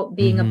 and how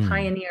being a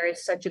pioneer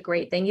is such a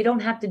great thing. You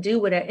don't have to do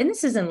whatever, and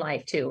this is in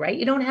life too, right?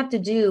 You don't have to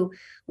do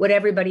what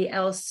everybody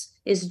else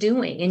is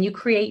doing, and you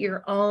create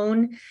your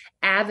own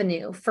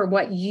avenue for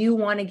what you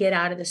want to get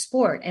out of the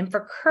sport. And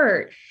for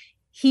Kurt,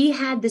 he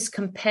had this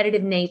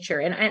competitive nature,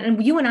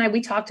 and you and I,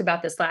 we talked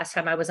about this last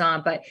time I was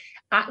on, but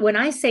when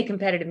I say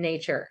competitive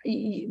nature,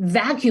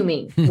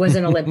 vacuuming was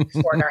an Olympic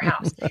sport in our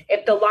house.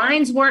 If the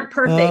lines weren't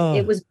perfect,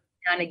 it was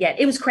done again.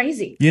 It was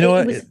crazy. You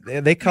know what?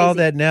 They call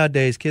that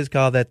nowadays, kids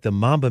call that the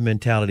Mamba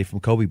mentality from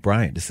Kobe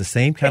Bryant. It's the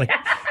same kind of,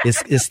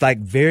 it's like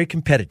very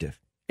competitive.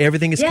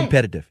 Everything is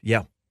competitive.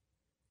 Yeah.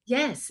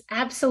 Yes,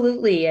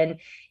 absolutely.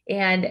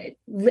 And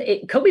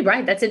Kobe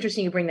Bryant, that's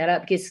interesting you bring that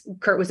up, because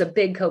Kurt was a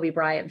big Kobe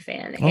Bryant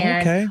fan.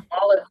 And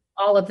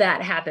all of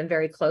that happened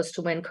very close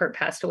to when Kurt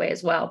passed away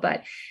as well.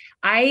 But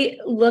I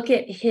look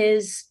at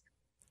his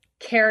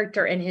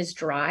character and his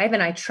drive,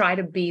 and I try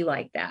to be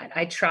like that.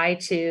 I try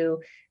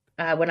to,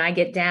 when I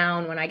get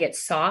down, when I get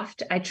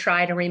soft, I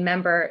try to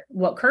remember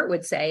what Kurt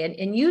would say.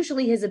 And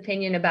usually his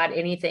opinion about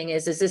anything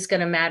is this going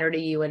to matter to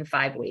you in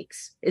 5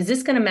 weeks? Is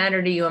this going to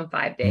matter to you in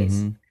 5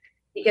 days?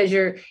 Because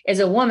as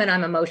a woman,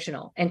 I'm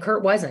emotional, and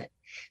Kurt wasn't.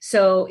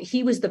 So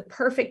he was the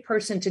perfect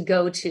person to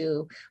go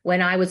to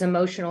when I was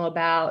emotional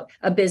about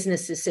a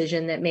business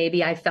decision that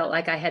maybe I felt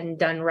like I hadn't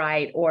done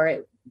right,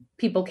 or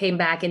people came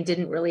back and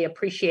didn't really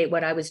appreciate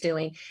what I was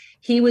doing.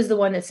 He was the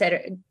one that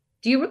said,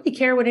 do you really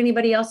care what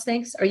anybody else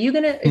thinks?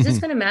 Is this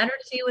going to matter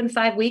to you in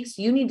 5 weeks?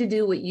 You need to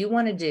do what you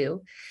want to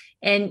do,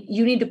 and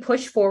you need to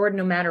push forward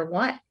no matter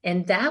what.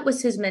 And that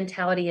was his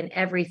mentality in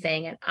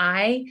everything. And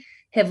I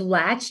have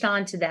latched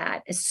onto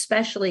that,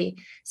 especially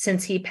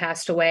since he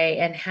passed away,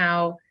 and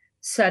how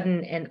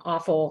sudden and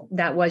awful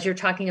that was. You're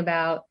talking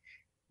about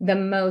the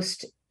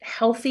most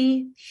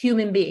healthy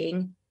human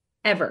being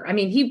ever. I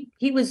mean,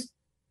 he was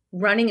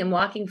running and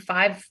walking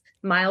 5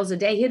 miles a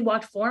day. He had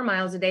walked 4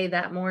 miles a day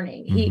that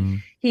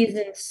morning. He's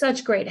in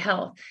such great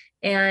health.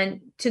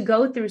 And to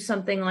go through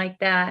something like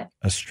that,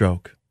 a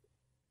stroke,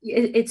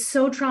 it's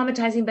so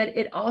traumatizing, but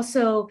it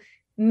also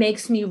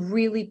makes me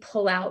really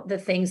pull out the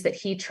things that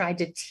he tried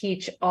to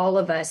teach all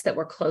of us that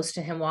were close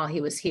to him while he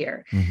was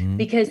here,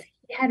 because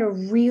he had a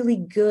really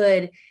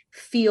good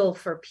feel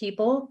for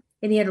people,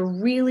 and he had a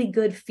really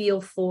good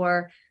feel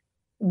for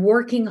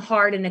working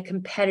hard in a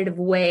competitive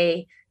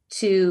way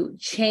to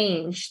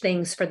change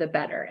things for the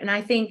better. And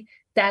I think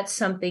that's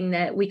something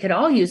that we could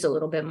all use a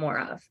little bit more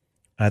of.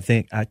 I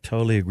think I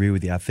totally agree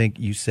with you. I think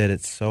you said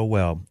it so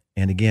well.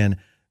 And again,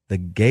 the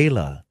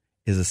gala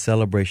is a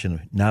celebration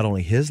of not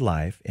only his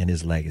life and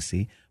his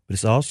legacy, but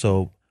it's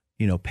also,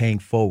 paying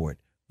forward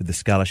with the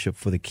scholarship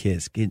for the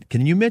kids.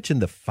 Can you mention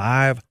the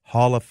 5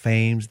 Hall of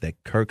Fames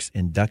that Kirk's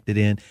inducted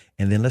in?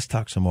 And then let's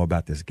talk some more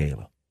about this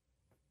gala.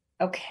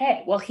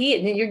 Okay. Well,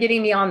 you're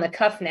getting me on the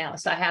cuff now,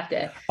 so I have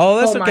to. Oh,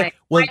 that's okay.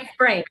 My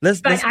brain.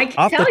 Let's I can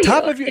off tell the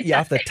top you. of your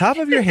off the top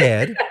of your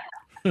head.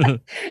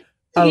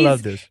 I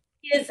love this.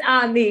 He is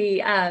on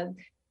the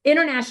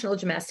International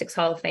Gymnastics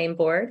Hall of Fame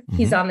board.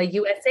 He's on the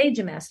USA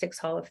Gymnastics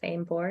Hall of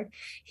Fame board.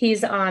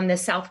 He's on the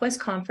Southwest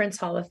Conference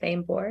Hall of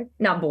Fame board.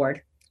 Not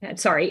board.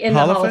 Sorry, in the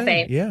Hall of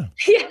Fame. Yeah.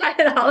 Yeah,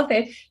 in the Hall of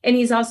Fame. And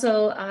he's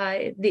also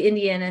the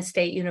Indiana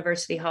State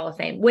University Hall of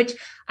Fame, which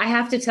I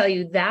have to tell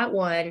you, that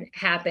one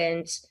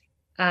happened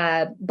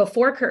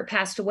before Kurt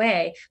passed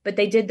away, but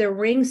they did the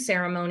ring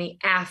ceremony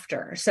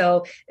after.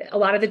 So a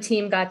lot of the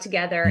team got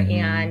together,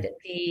 and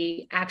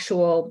the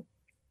actual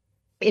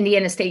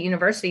Indiana State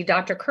University,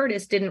 Dr.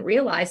 Curtis, didn't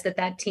realize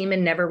that team had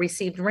never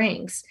received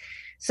rings.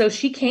 So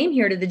she came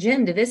here to the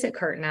gym to visit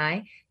Kurt and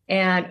I,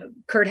 and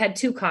Kurt had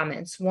 2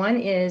 comments. One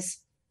is,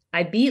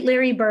 I beat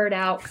Larry Bird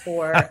out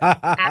for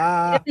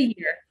athlete of the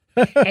year,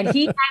 and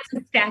he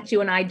has a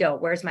statue and I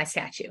don't. Where's my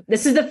statue?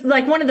 This is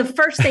one of the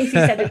first things he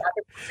said to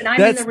Dr. Curtis. And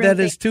I'm in the room. That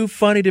is too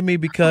funny to me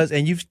because,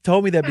 and you've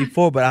told me that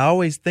before, but I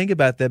always think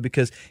about that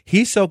because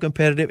he's so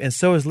competitive and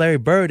so is Larry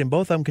Bird, and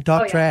both of them can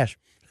talk trash.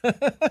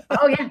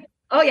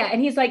 Oh, yeah.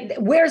 And he's like,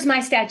 where's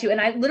my statue?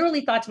 And I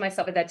literally thought to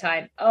myself at that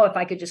time, oh, if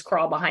I could just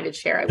crawl behind a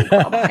chair, I would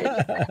crawl behind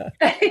a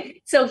chair.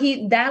 So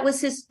that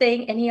was his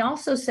thing. And he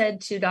also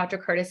said to Dr.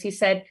 Curtis, he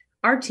said,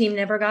 our team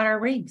never got our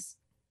rings.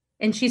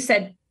 And she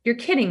said, you're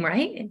kidding,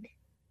 right? And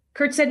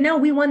Kurt said, no,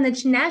 we won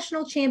the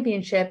national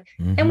championship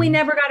and we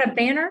never got a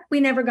banner. We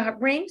never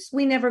got rings.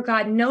 We never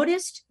got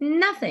noticed,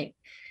 nothing.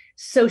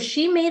 So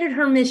she made it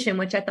her mission,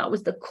 which I thought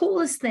was the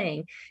coolest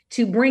thing,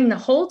 to bring the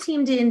whole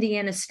team to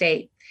Indiana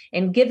State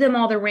and give them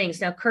all the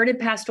rings. Now, Kurt had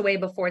passed away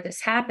before this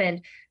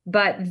happened,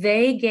 but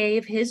they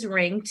gave his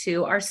ring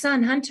to our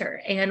son,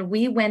 Hunter, and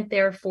we went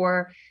there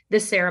for the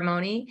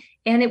ceremony,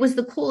 and it was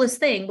the coolest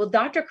thing. Well,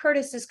 Dr.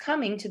 Curtis is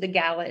coming to the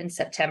gala in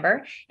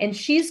September, and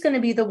she's going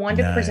to be the one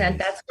to present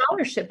that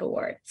scholarship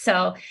award.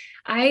 So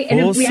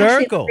full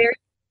circle.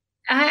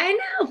 I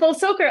know, full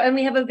circle. And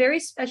we have a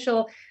very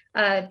special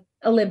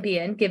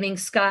Olympian giving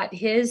Scott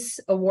his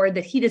award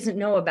that he doesn't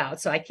know about.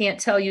 So I can't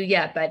tell you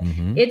yet, but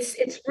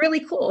it's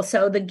really cool.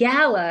 So the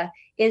gala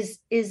is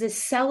a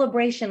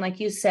celebration, like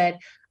you said,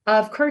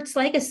 of Kurt's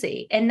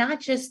legacy. And not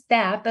just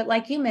that, but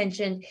like you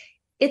mentioned,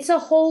 it's a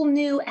whole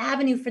new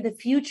avenue for the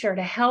future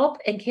to help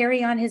and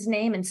carry on his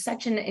name in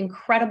such an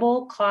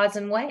incredible cause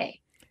and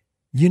way.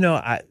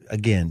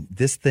 Again,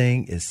 this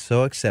thing is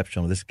so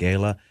exceptional. This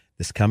gala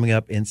is coming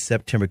up in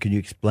September. Can you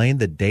explain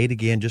the date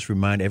again? Just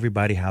remind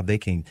everybody how they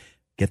can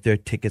get their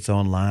tickets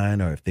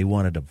online, or if they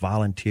wanted to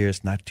volunteer,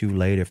 it's not too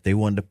late. If they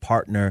wanted to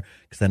partner,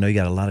 because I know you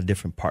got a lot of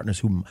different partners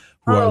who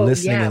are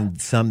listening,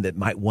 and some that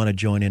might want to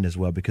join in as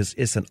well, because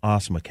it's an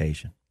awesome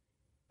occasion.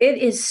 It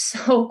is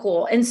so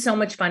cool and so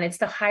much fun. It's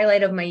the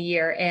highlight of my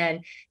year.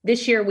 And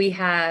this year we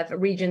have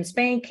Regions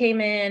Bank came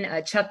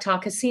in, Choctaw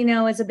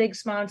Casino is a big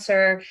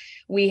sponsor.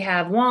 We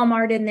have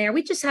Walmart in there.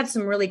 We just have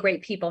some really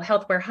great people,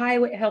 Healthcare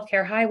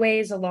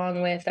Highways,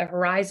 along with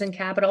Horizon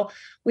Capital.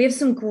 We have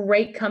some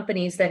great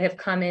companies that have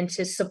come in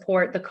to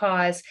support the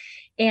cause.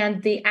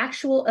 And the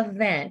actual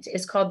event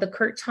is called the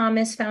Kurt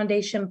Thomas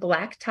Foundation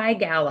Black Tie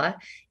Gala.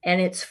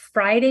 And it's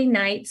Friday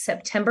night,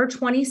 September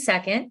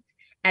 22nd.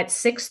 At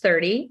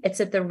 6:30. It's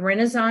at the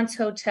Renaissance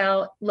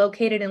Hotel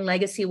located in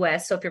Legacy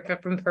West. So if you're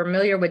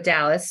familiar with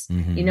Dallas,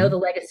 you know the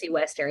Legacy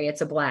West area.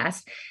 It's a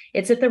blast.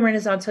 It's at the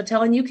Renaissance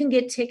Hotel, and you can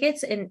get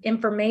tickets and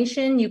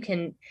information. You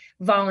can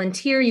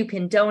volunteer. You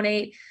can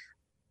donate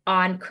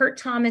on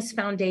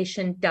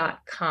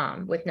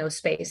kurtthomasfoundation.com with no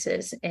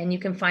spaces. And you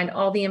can find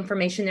all the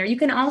information there. You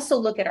can also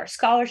look at our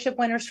scholarship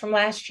winners from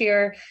last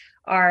year,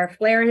 our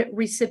Flair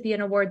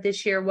recipient award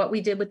this year, what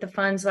we did with the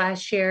funds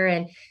last year.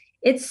 And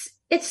it's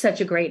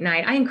such a great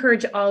night. I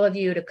encourage all of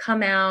you to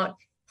come out,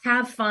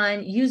 have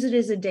fun, use it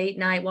as a date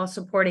night while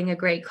supporting a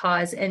great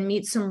cause, and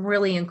meet some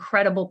really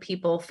incredible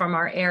people from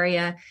our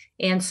area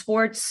and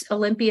sports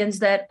Olympians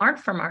that aren't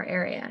from our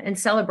area, and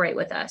celebrate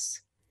with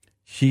us.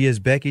 She is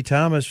Beckie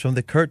Thomas from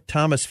the Kurt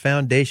Thomas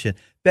Foundation.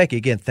 Beckie,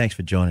 again, thanks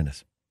for joining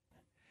us.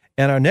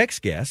 And our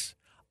next guests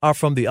are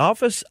from the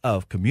Office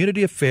of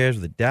Community Affairs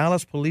of the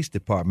Dallas Police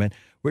Department.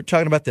 We're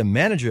talking about the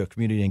manager of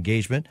community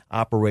engagement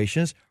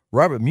operations,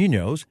 Robert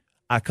Munoz.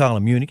 I call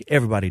him Munich.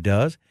 Everybody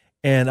does.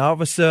 And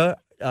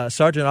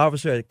Sergeant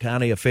Officer at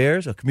County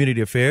Affairs or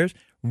Community Affairs,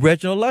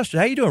 Reginald Luster.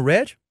 How you doing,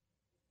 Reg?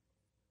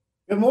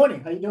 Good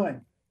morning. How you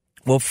doing?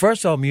 Well,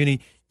 first of all, Muni,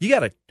 you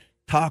got to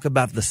talk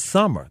about the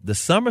summer. The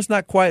summer's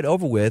not quite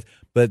over with,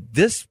 but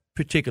this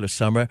particular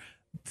summer,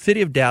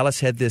 City of Dallas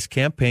had this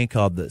campaign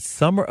called the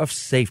Summer of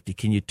Safety.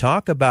 Can you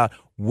talk about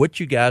what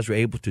you guys were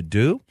able to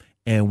do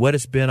and what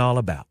it's been all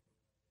about?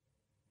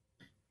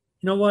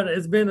 You know what?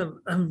 It's been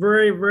a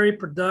very, very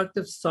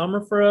productive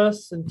summer for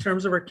us in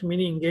terms of our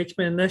community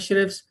engagement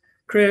initiatives,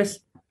 Chris.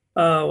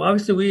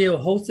 Obviously, we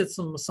hosted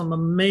some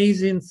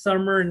amazing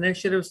summer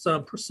initiatives,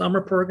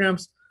 summer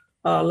programs.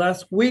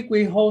 Last week,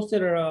 we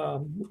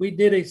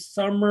did a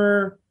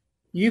summer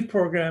youth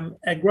program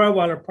at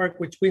Grauwaller Park,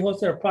 which we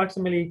hosted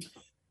approximately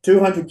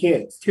 200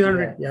 kids.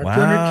 200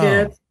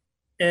 kids.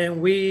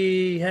 And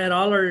we had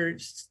all our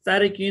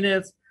static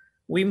units.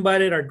 We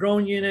invited our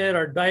drone unit,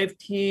 our dive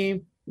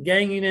team,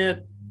 gang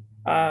unit,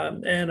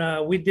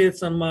 and we did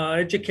some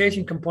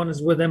education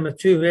components with them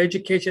too,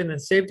 education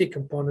and safety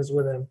components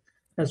with them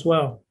as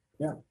well.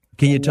 Yeah.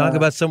 Can you talk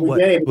about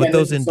what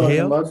those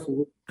entail?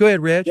 Go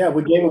ahead, Reg. Yeah,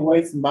 we gave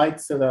away some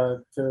bikes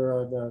to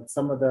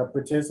some of the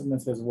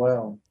participants as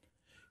well.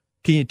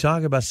 Can you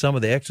talk about some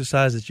of the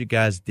exercises you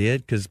guys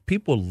did? Because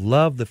people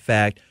love the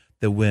fact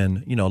that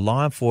when,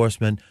 law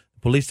enforcement,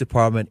 police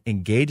department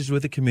engages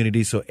with the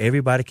community so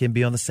everybody can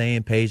be on the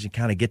same page and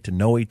kind of get to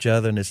know each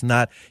other. And it's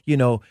not,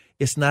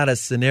 it's not a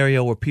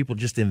scenario where people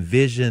just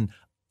envision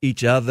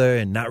each other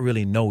and not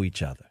really know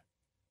each other.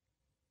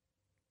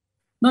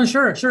 No,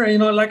 sure.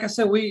 Like I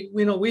said, we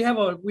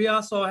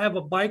also have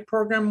a bike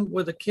program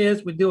with the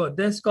kids. We do a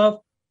disc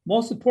golf.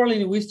 Most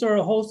importantly, we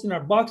started hosting our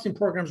boxing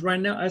programs right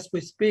now as we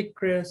speak,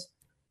 Chris.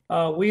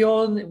 We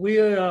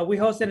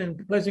hosted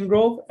in Pleasant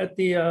Grove at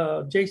the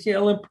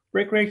JCL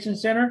Recreation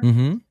Center.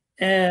 Mm-hmm.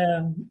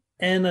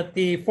 And at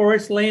the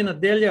Forest Lane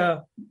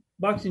Adelia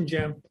Boxing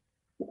Gym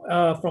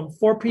from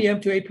 4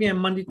 p.m. to 8 p.m.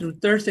 Monday through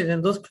Thursday.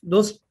 And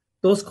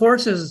those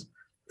courses,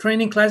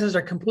 training classes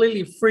are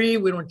completely free.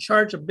 We don't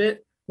charge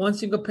one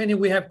single penny.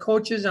 We have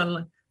coaches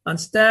on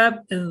staff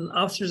and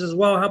officers as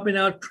well, helping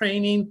out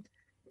training,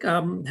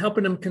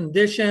 helping them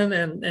condition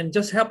and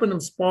just helping them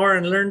spar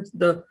and learn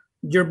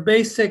your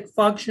basic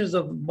functions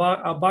of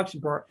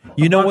boxing.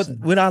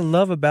 What I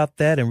love about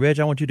that, and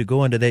Reg, I want you to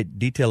go into that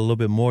detail a little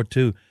bit more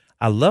too.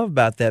 I love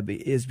about that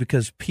is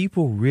because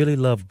people really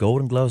love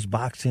Golden Gloves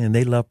boxing and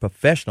they love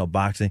professional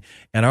boxing.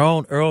 And our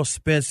own Earl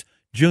Spence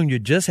Jr.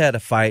 just had a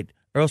fight.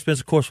 Earl Spence,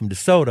 of course, from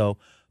DeSoto,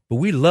 but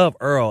we love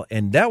Earl,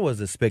 and that was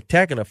a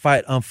spectacular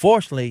fight.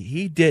 Unfortunately,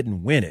 he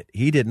didn't win it.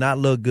 He did not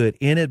look good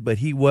in it, but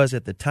he was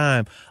at the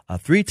time a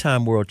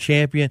 3-time world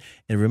champion.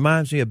 It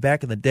reminds me of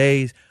back in the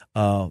days.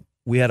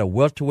 We had a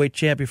welterweight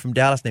champion from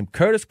Dallas named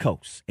Curtis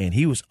Coates, and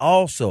he was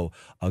also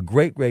a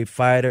great, great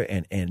fighter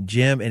and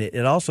gym, and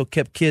it also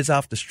kept kids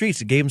off the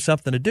streets. It gave them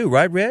something to do,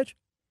 right, Reg?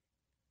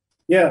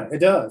 Yeah, it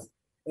does.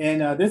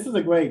 And this is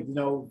a great,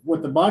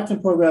 with the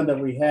boxing program that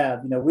we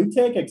have, we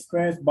take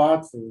experienced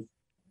boxers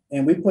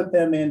and we put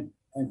them in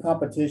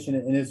competition,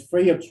 and it's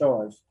free of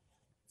charge.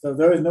 So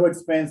there is no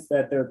expense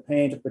that they're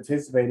paying to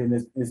participate in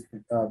this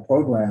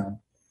program.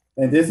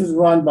 And this is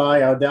run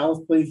by our Dallas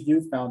Police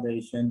Youth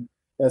Foundation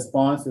that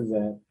sponsors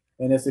that.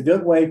 And it's a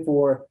good way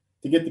to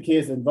get the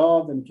kids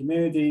involved in the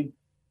community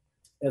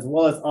as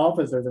well as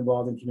officers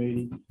involved in the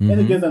community. Mm-hmm.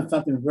 And it gives them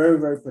something very,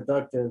 very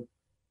productive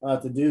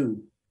to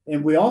do.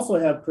 And we also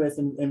have, Chris,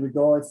 in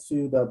regards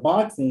to the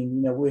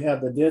boxing, we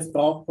have the disc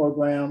golf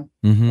program,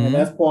 mm-hmm. and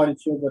that's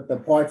partnership with the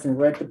Parks and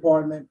Rec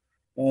Department.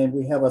 And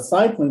we have a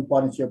cycling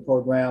partnership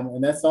program,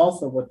 and that's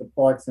also with the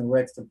Parks and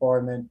Recs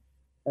Department,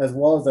 as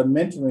well as a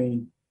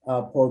mentoring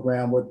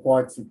program with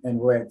Parks and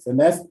Recs. And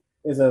that's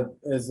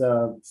is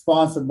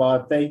sponsored by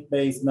a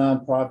faith-based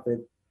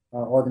nonprofit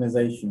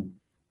organization.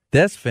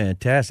 That's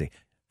fantastic.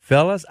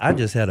 Fellas, I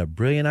just had a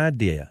brilliant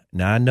idea.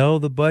 Now, I know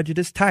the budget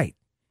is tight,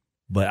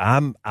 but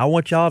I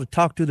want y'all to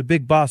talk to the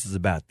big bosses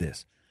about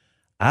this.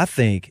 I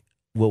think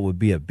what would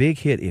be a big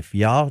hit if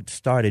y'all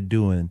started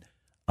doing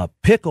a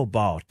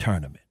pickleball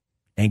tournament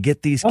and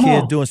get these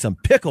kids doing some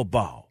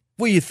pickleball.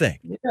 What do you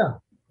think? Yeah.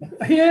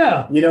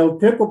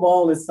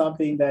 Pickleball is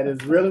something that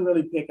is really,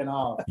 really picking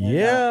off.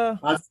 And,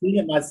 I've seen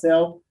it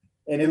myself,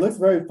 and it looks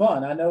very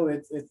fun. I know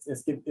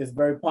it's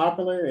very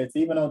popular. It's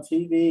even on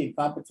TV and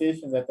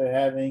competitions that they're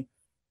having,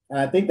 and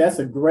I think that's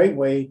a great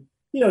way,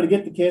 to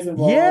get the kids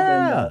involved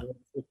and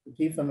to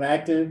keep them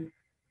active.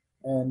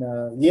 And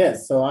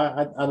so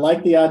I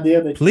like the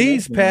idea that.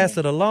 Please pass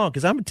it along,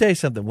 because I'm gonna tell you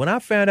something. When I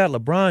found out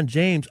LeBron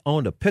James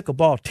owned a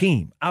pickleball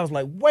team, I was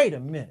like, wait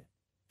a minute.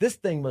 This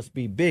thing must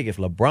be big if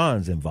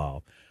LeBron's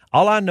involved.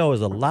 All I know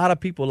is a lot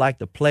of people like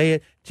to play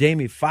it.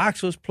 Jamie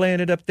Foxx was playing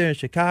it up there in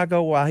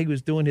Chicago while he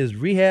was doing his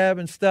rehab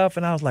and stuff.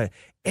 And I was like,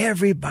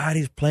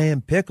 everybody's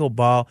playing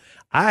pickleball.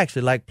 I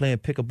actually like playing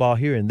pickleball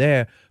here and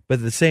there. But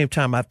at the same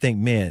time, I think,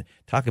 man,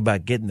 talk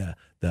about getting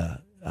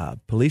the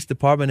police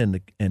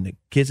department and the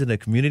kids in the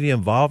community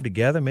involved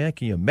together, man.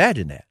 Can you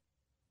imagine that?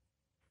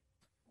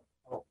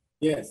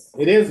 Yes,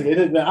 it is. It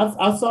is.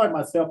 I saw it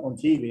myself on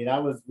TV, and I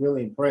was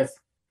really impressed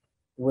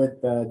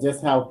with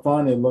just how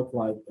fun it looked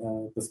like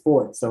the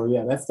sport. So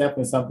yeah, that's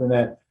definitely something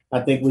that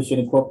I think we should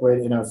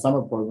incorporate in our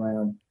summer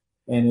program,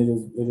 and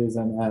it is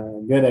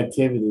a good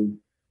activity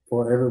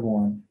for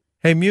everyone.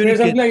 Hey, Muni, Chris,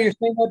 I'm glad you're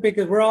saying that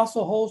because we're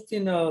also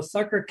hosting a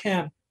soccer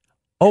camp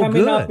oh,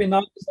 coming up good. in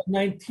August of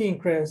 19,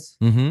 Chris.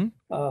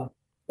 Mm-hmm.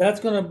 That's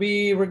going to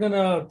be, we're going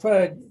to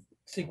try to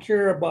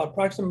secure about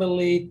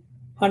approximately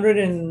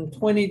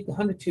 120,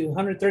 100 to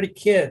 130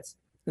 kids.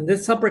 And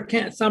this soccer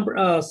camps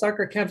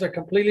are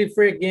completely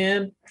free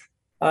again.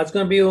 It's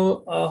going to be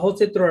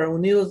hosted through our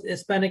Munoz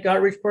Hispanic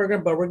Outreach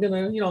Program, but we're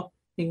going to,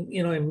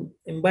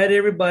 invite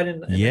everybody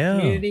in the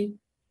community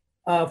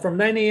from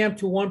 9 a.m.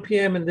 to 1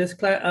 p.m. And this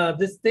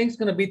thing's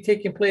going to be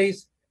taking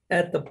place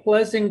at the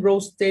Pleasant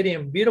Grove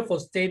Stadium, beautiful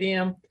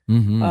stadium.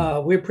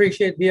 Mm-hmm. We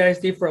appreciate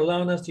BISD for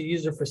allowing us to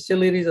use their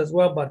facilities as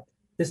well. But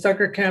the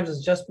soccer camps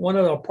is just one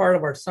of the part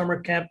of our summer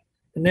camp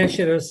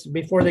initiatives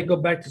before they go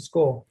back to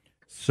school.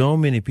 So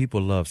many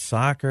people love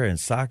soccer, and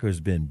soccer has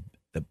been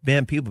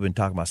people have been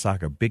talking about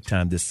soccer big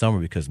time this summer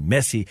because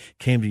Messi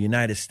came to the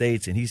United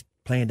States and he's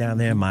playing down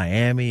there in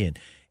Miami, and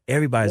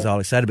everybody's all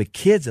excited. But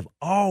kids have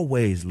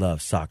always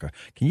loved soccer.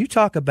 Can you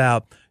talk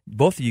about,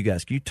 both of you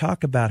guys, can you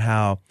talk about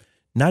how,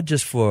 not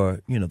just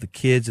for, the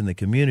kids in the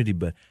community,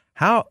 but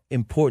how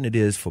important it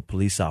is for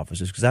police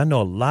officers? Because I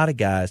know a lot of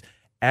guys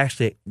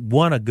actually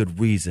want a good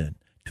reason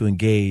to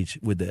engage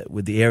with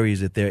the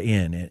areas that they're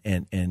in,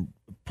 and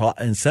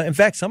so, in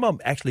fact, some of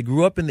them actually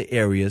grew up in the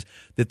areas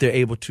that they're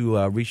able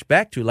to reach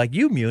back to, like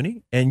you,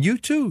 Muni, and you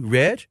too,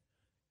 Reg.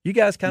 You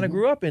guys kind of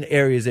grew up in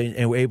areas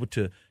and were able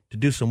to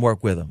do some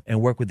work with them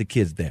and work with the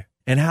kids there.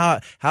 And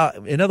how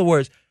in other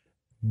words,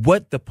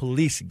 what the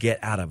police get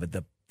out of it,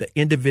 the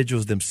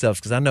individuals themselves,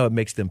 because I know it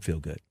makes them feel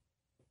good.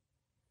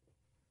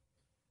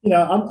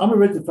 I'm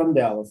originally from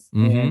Dallas,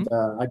 Mm-hmm. and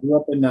I grew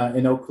up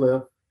in Oak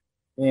Cliff.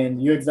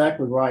 And you're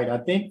exactly right. I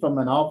think from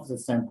an officer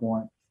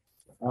standpoint,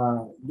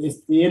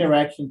 it's the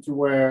interaction to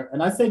where,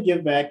 and I say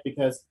give back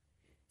because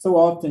so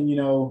often,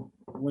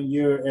 when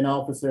you're an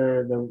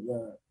officer,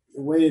 the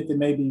way that they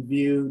may be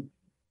viewed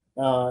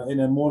in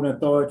a more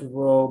authoritative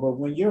role, but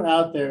when you're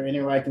out there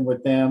interacting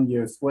with them,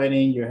 you're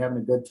sweating, you're having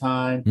a good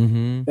time.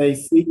 Mm-hmm. They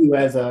see you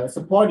as it's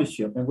a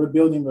partnership, and we're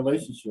building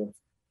relationships.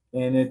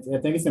 And I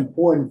think it's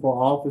important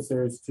for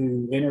officers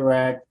to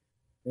interact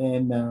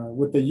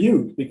with the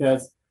youth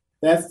because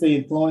that's the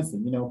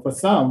influencing. For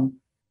some,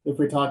 if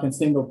we're talking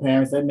single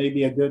parents, that may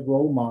be a good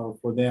role model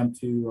for them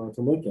to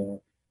look at.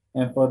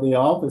 And for the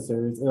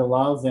officers, it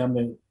allows them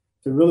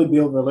to really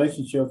build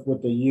relationships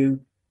with the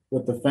youth,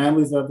 with the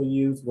families of the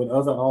youth, with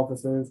other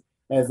officers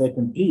as they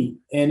compete.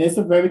 And it's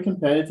a very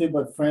competitive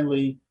but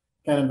friendly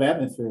kind of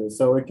atmosphere.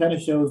 So it kind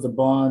of shows the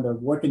bond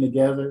of working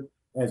together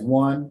as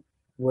one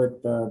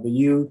with the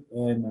youth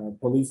and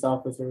police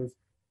officers,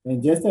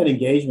 and just that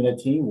engagement, that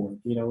teamwork.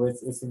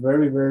 It's a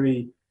very,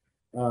 very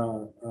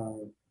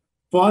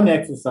fun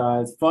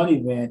exercise, fun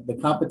event. The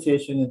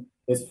competition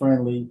is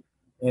friendly,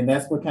 and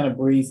that's what kind of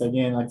breeds,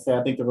 again, like I said,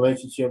 I think the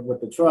relationship with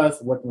the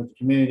trust, working with the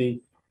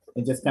community,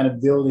 and just kind of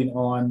building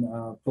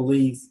on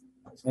police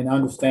and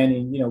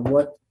understanding,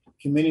 what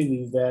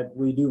communities that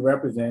we do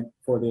represent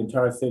for the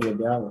entire city of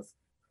Dallas.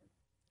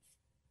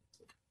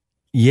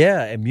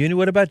 Yeah, and Muni,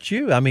 what about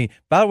you? I mean,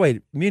 by the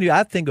way, Muni,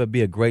 I think it would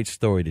be a great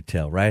story to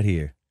tell right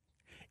here,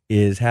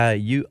 is how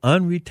you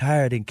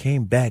unretired and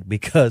came back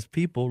because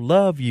people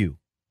love you.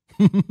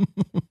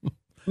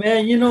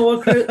 Man, you know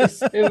what,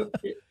 Chris?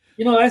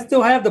 I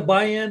still have the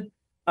buy-in.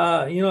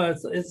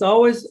 It's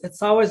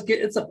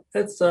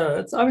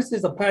obviously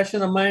a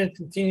passion of mine to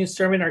continue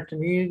serving our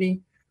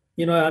community.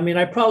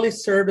 I probably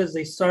served as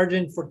a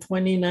sergeant for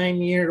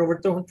 29 years,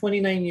 over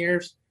 29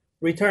 years,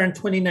 retired in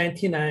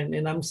 2019,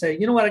 and I'm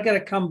saying, you know what, I got to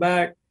come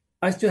back.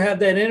 I still have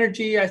that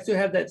energy. I still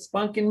have that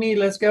spunk in me.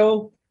 Let's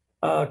go.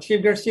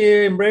 Chief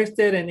Garcia embraced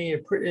it, and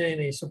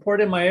he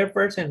supported my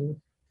efforts. And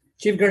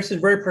Chief Garcia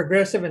is very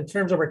progressive in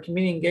terms of our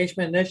community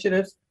engagement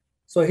initiatives.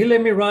 So he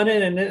let me run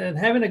it, and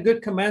having a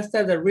good command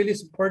staff that really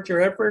supports your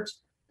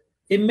efforts,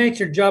 it makes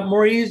your job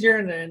more easier.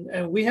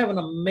 And we have an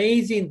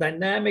amazing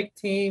dynamic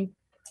team.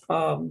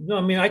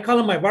 I call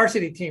them my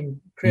varsity team,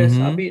 Chris.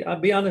 Mm-hmm.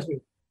 I'll be honest with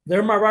you.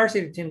 They're my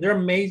varsity team. They're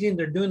amazing.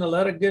 They're doing a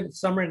lot of good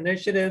summer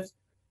initiatives.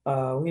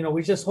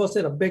 We just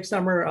hosted a big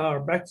summer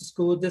back to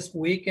school this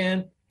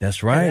weekend.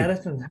 That's right. At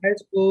Addison High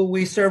School,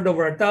 we served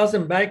over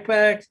 1,000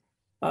 backpacks.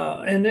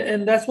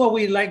 And that's what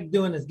we like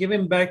doing, is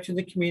giving back to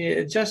the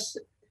community. It's just,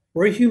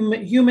 we're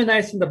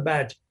humanizing the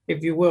badge,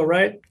 if you will,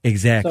 right?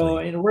 Exactly. So,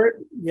 another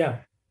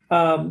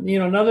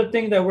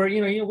thing that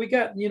we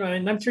got,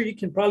 and I'm sure you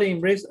can probably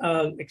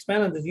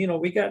expand on this.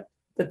 We got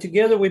the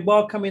Together We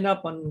Ball coming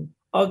up on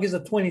August the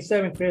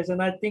 27th, Chris,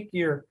 and I think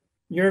you're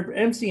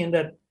emceeing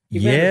that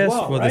event as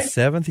well, for right? the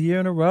 7th year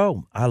in a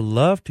row. I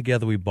love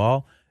Together We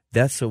Ball.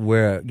 That's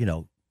where,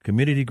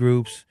 community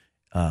groups,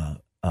 law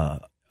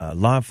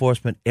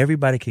enforcement,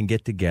 everybody can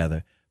get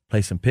together,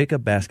 play some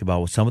pickup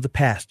basketball with some of the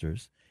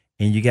pastors,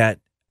 and you got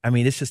I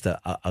mean, it's just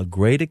a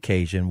great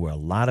occasion where a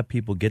lot of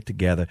people get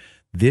together.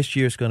 This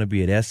year it's going to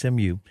be at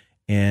SMU,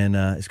 and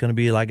it's going to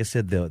be, like I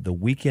said, the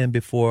weekend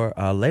before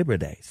Labor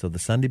Day. So the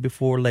Sunday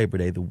before Labor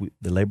Day, the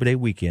Labor Day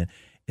weekend,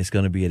 it's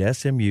going to be at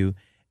SMU.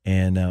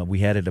 And we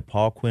had it at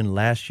Paul Quinn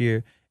last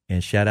year.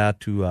 And shout out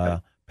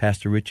to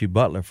Pastor Richie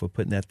Butler for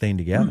putting that thing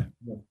together.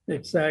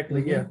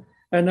 Exactly, yeah.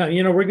 And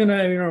we're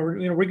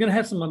gonna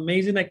have some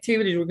amazing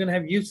activities. We're gonna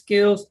have youth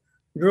skills,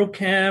 drill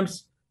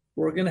camps.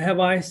 We're gonna have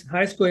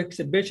high school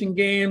exhibition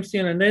games.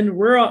 And then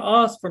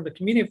us from the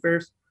community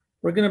affairs.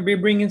 We're gonna be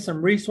bringing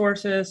some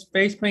resources,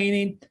 face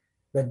painting.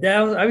 The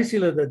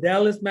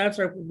Dallas maps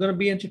are gonna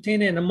be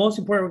entertaining, and the most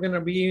important, we're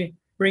gonna be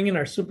bringing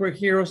our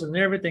superheroes and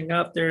everything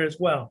out there as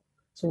well.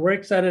 So we're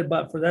excited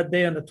for that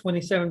day on the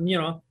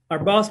 27th. Our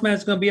boss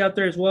man's gonna be out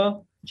there as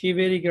well. Chief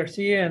Eddie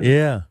Garcia,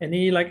 and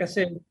he, like I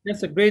said,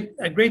 it's a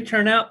great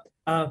turnout.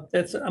 I'm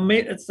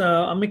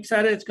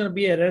excited. It's going to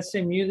be at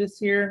SMU this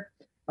year,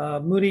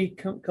 Moody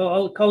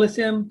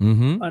Coliseum.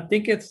 Mm-hmm. I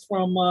think it's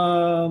from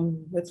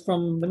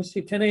let me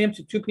see, 10 a.m.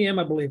 to 2 p.m.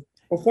 I believe,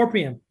 or 4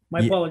 p.m.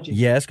 My apologies.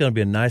 Yeah, it's going to be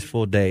a nice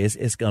full day.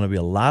 It's going to be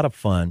a lot of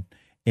fun.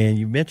 And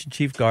you mentioned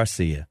Chief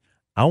Garcia.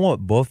 I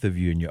want both of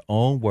you, in your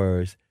own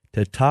words,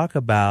 to talk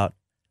about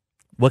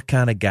what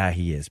kind of guy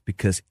he is,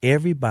 because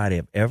everybody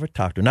I've ever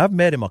talked to, and I've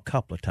met him a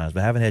couple of times,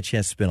 but I haven't had a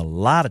chance to spend a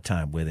lot of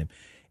time with him.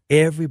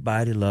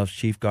 Everybody loves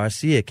Chief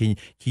Garcia. Can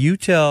you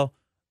tell,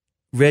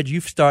 Reg, you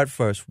start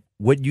first,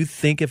 what you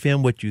think of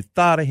him, what you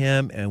thought of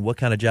him, and what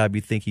kind of job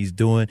you think he's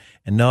doing?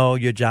 And no,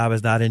 your job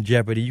is not in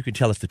jeopardy. You can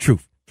tell us the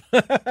truth.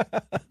 That's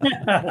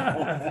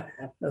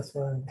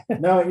fine.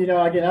 No,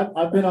 again,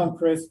 I've been on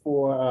Chris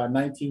for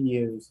 19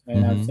 years,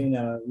 and I've seen,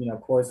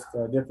 of course,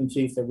 different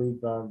chiefs that we've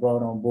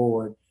brought on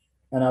board.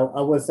 And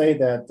I would say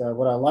that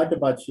what I like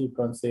about Chief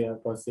Garcia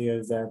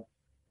is that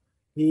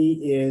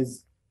he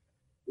is,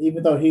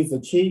 even though he's the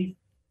chief,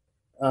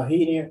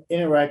 he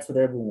interacts with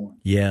everyone.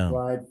 Yeah.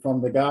 Right. From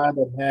the guy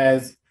that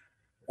has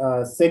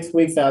 6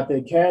 weeks out the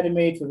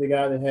academy to the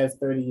guy that has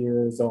 30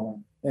 years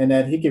on, and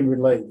that he can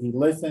relate. He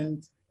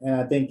listens, and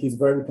I think he's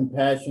very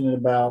compassionate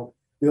about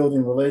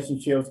building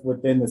relationships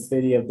within the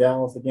city of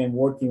Dallas. Again,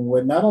 working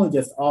with not only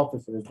just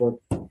officers, but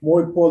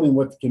more importantly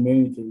with the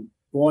community.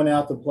 Going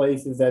out to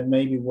places that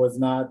maybe was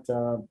not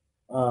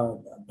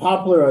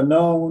popular or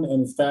known,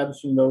 and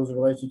establishing those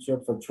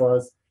relationships of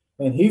trust.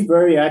 And he's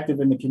very active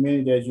in the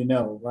community, as you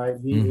know, right?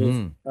 He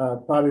is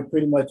probably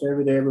pretty much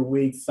every day, every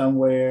week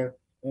somewhere.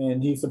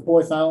 And he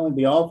supports not only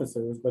the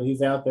officers, but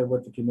he's out there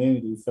with the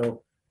community.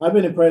 So I've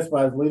been impressed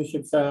by his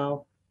leadership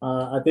style.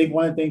 I think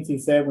one of the things he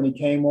said when he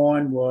came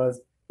on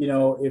was, if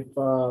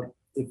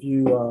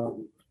you,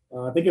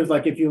 I think it was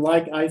like, if you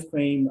like ice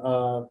cream,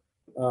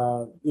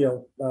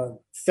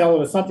 sell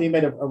it or something. He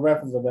made a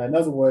reference of that. In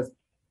other words,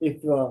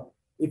 if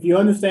you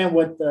understand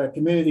what the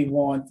community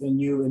wants and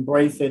you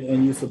embrace it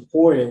and you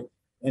support it,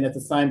 and at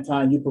the same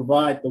time you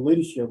provide the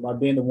leadership by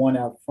being the one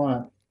out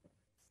front,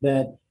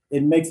 that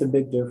it makes a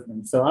big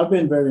difference. So I've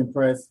been very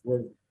impressed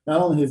with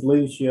not only his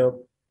leadership,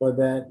 but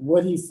that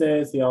what he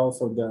says, he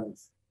also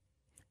does.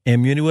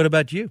 And Muni, what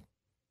about you?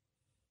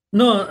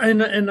 No, I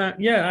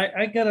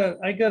gotta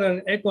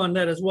echo on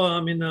that as well.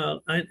 I mean,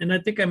 I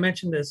think I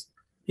mentioned this.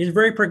 He's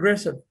very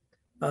progressive.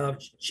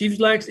 Chief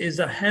likes is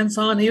a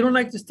hands-on. He don't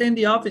like to stay in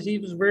the office. He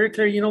was very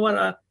clear. You know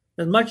what?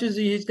 As much as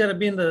he's got to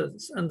be on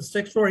the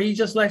sixth floor, he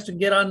just likes to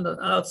get on the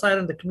outside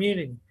in the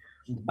community.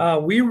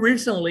 We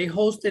recently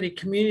hosted a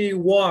community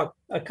walk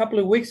a couple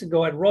of weeks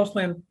ago at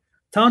Roseland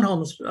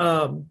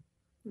Townhomes.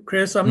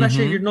 Chris, I'm not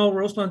sure you know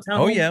Roseland Townhomes.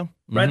 Oh yeah,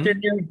 right there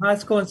near high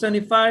school in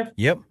 75.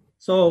 Yep.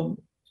 So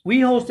we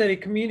hosted a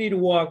community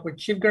walk with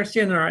Chief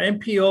Garcia and our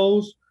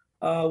MPOs.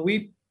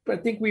 I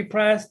think we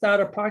passed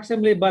out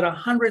approximately about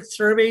 100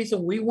 surveys,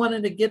 and we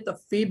wanted to get the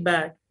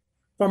feedback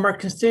from our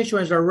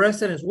constituents, our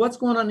residents. What's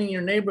going on in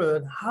your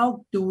neighborhood?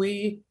 How do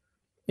we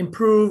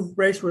improve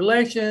race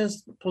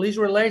relations, police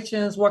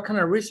relations? What kind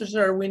of resources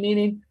are we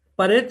needing?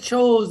 But it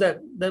shows that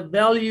the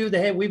value that,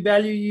 hey, we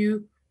value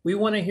you. We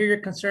want to hear your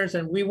concerns,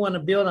 and we want to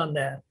build on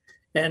that.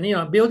 And,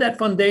 build that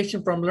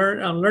foundation from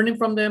learning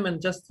from them,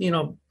 and just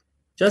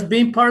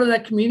being part of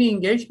that community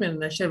engagement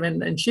initiative.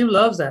 And she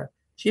loves that.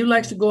 She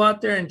likes to go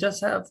out there and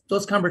just have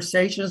those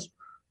conversations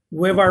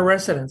with our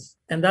residents.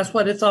 And that's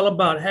what it's all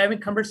about, having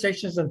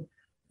conversations and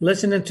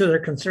listening to their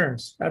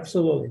concerns.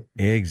 Absolutely.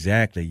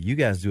 Exactly. You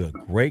guys do a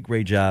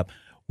great job.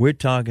 We're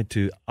talking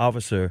to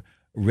Officer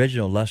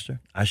Reginald Luster.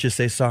 I should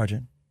say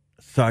Sergeant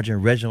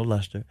Reginald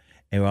Luster.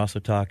 And we're also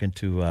talking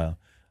to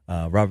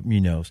Robert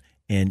Munoz.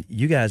 And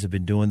you guys have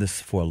been doing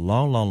this for a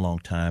long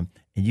time.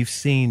 And you've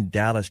seen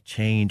Dallas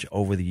change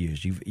over the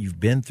years. You've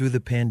been through the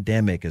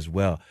pandemic as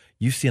well.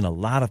 You've seen a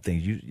lot of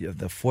things.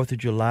 The 4th of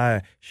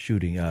July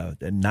shooting,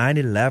 the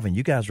 9/11.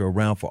 You guys were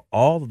around for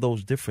all of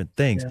those different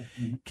things.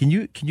 Yeah. Can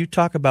you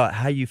talk about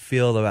how you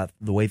feel about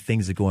the way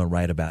things are going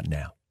right about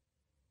now?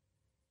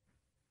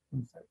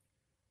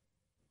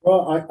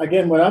 Well,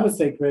 again, what I would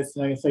say, Chris,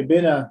 like I say,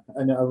 being a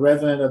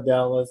resident of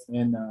Dallas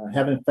and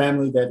having a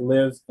family that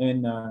lives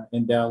in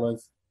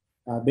Dallas,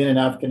 being an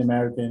African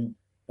American,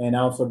 and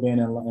also being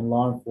in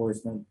law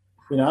enforcement,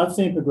 I've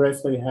seen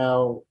progressively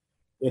how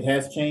it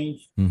has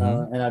changed.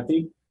 And I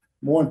think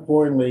more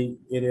importantly,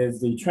 it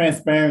is the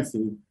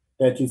transparency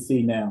that you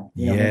see now.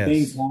 When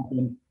things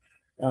happen,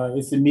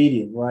 it's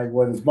immediate, right?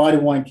 Whether it's body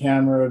worn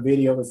camera,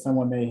 video that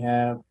someone may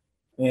have.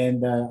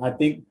 And I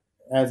think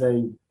as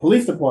a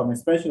police department,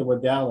 especially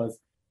with Dallas,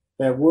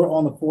 that we're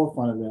on the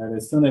forefront of that.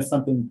 As soon as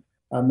something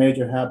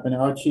major happens,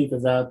 our chief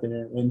is out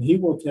there and he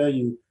will tell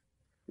you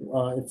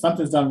if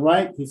something's done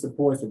right, he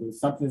supports it. If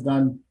something's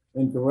done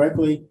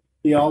incorrectly,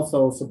 he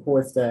also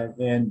supports that.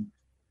 And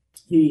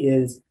he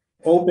is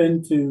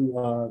open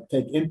to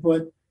take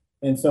input.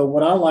 And so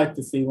what I like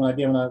to see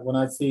when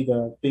I see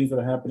the things that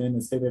are happening in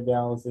the city of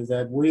Dallas is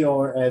that we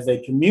are, as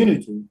a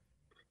community,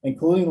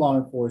 including law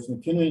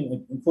enforcement,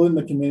 including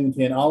the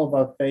community and all of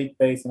our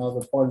faith-based and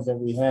other partners that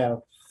we have,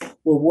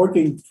 we're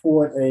working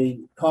toward a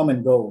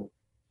common goal,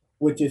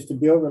 which is to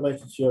build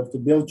relationships, to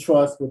build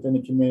trust within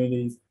the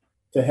communities,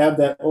 to have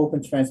that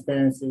open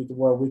transparency to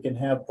where we can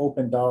have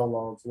open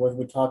dialogues, whether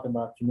we're talking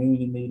about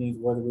community meetings,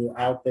 whether we're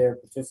out there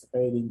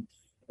participating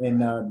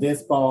in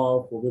disc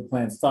golf, or we're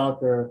playing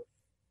soccer,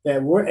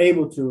 that we're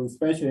able to,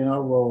 especially in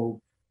our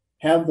role,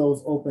 have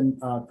those open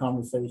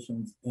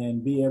conversations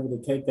and be able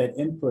to take that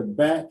input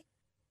back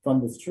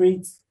from the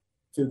streets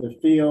to the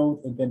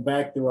field and then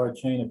back through our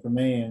chain of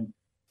command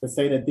to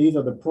say that these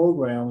are the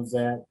programs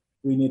that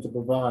we need to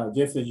provide,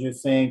 just as you're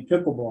saying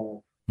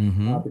pickleball,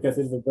 because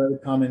it's a very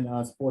common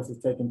sport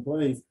that's taking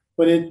place,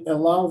 but it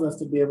allows us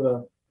to be able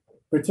to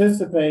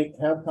participate,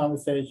 have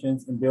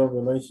conversations, and build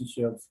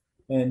relationships.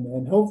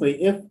 And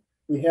hopefully, if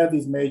we have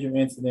these major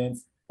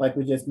incidents, like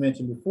we just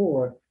mentioned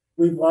before,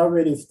 we've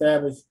already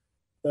established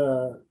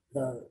the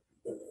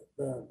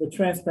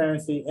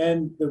transparency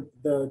and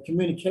the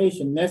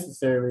communication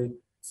necessary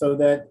so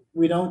that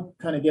we don't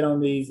kind of get on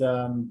these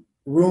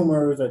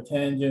rumors or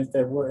tangents,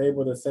 that we're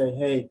able to say,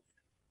 hey,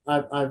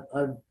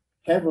 I've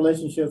had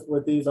relationships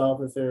with these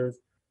officers.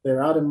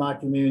 They're out in my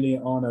community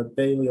on a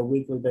daily or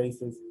weekly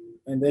basis,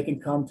 and they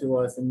can come to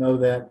us and know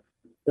that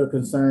their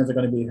concerns are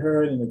going to be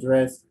heard and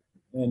addressed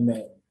and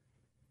met.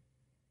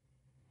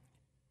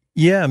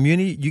 Yeah,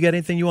 Muni, you got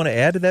anything you want to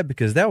add to that?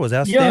 Because that was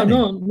outstanding.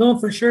 Yeah, no,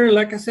 for sure.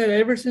 Like I said,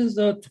 ever since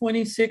the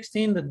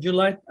 2016, the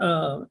July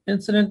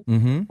incident,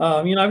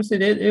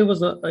 obviously it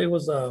was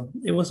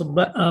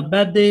a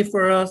bad day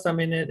for us. I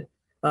mean,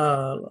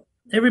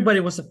 everybody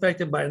was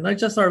affected by it, not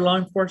just our law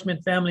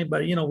enforcement family,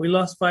 but we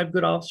lost 5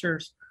 good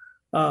officers.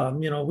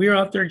 We were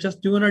out there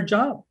just doing our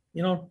job,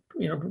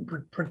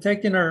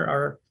 protecting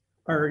our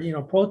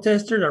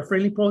protesters, our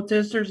friendly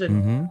protesters,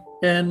 and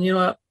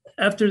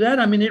after that,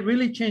 I mean, it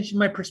really changed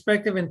my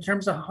perspective in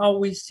terms of how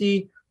we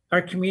see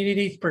our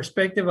community's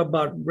perspective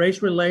about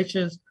race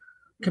relations,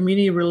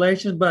 community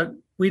relations. But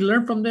we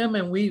learn from them,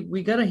 and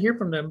we got to hear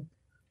from them.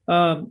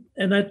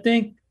 And I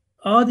think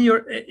all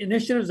the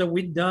initiatives that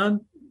we've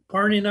done,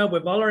 partnering up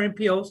with all our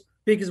NPOs,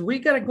 because we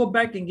got to go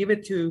back and give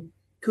it to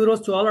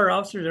kudos to all our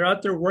officers that are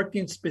out there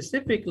working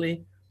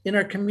specifically in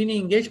our community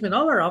engagement.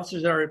 All our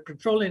officers are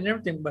patrolling and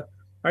everything, but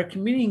our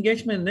community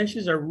engagement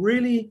initiatives are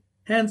really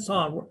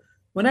hands-on.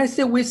 When I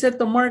say we set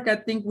the mark, I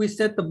think we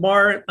set the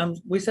bar.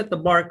 We set the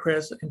bar,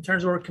 Chris, in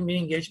terms of our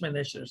community engagement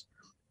initiatives.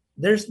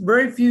 There's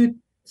very few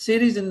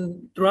cities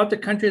throughout the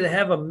country that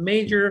have a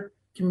major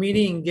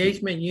community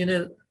engagement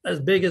unit as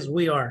big as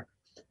we are,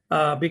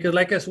 because,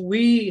 like us,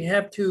 we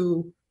have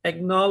to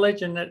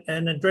acknowledge and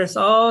address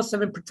all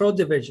 7 patrol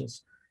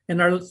divisions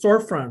and our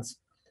storefronts.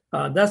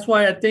 That's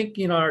why I think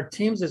our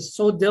teams is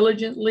so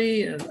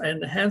diligently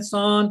and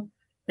hands-on.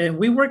 And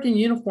we work in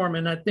uniform,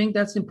 and I think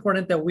that's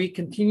important that we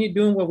continue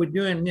doing what we're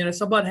doing.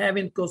 It's about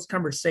having those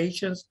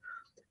conversations,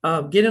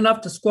 getting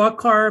off the squad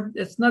car.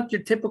 It's not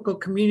your typical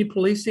community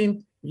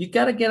policing. You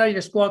got to get out of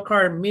your squad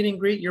car and meet and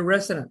greet your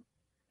resident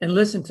and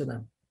listen to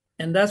them.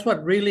 And that's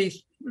what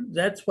really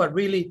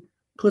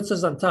puts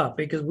us on top,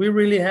 because we're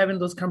really having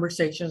those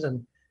conversations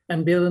and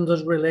building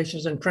those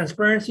relations. And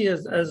transparency,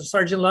 as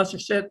Sergeant Lusser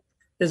said,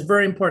 is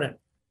very important.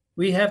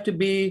 We have to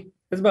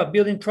it's about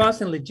building trust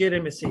and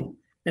legitimacy.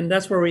 And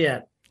that's where we're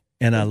at.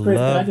 And Chris,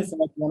 can I just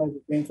add one other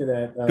thing to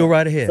that? Go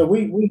right ahead. So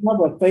we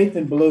have a Faith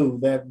in Blue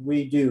that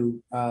we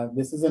do.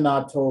 This is in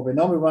October. It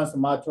normally runs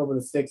from October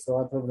the 6th to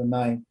October the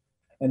 9th.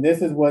 And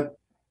this is what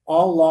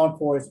all law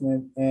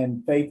enforcement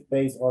and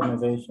faith-based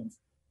organizations,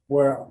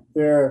 whether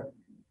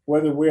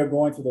we're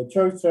going to the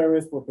church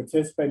service, we're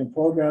participating in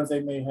programs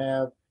they may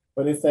have,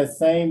 but it's that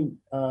same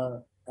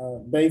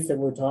base that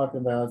we're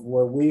talking about,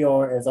 where we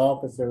are as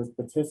officers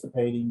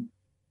participating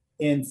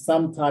in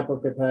some type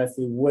of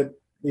capacity with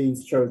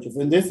these churches.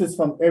 And this is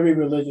from every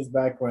religious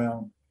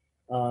background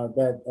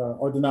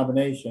or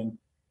denomination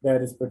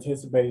that is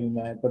participating in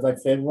that. But like I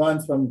said, it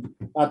runs from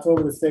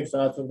October the 6th to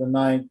October the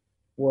 9th,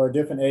 where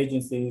different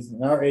agencies,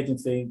 and our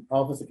agency,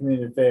 Office of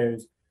Community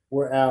Affairs,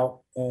 we're out.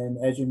 And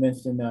as you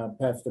mentioned,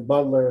 Pastor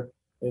Butler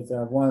is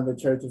one of the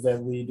churches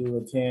that we do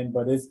attend,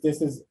 but this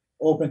is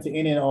open to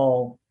any and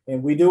all.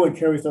 And we do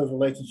encourage those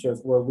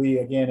relationships where we,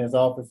 again, as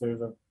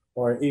officers,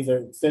 are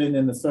either sitting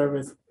in the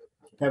service,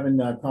 having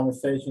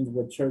conversations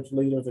with church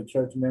leaders or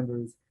church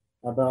members,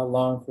 about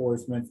law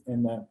enforcement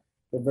and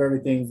the very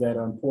things that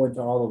are important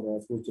to all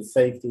of us, which is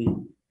safety,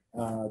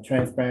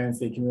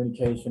 transparency,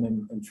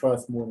 communication, and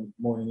trust more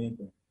than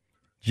anything.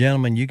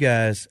 Gentlemen, you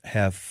guys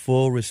have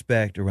full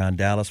respect around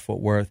Dallas-Fort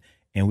Worth,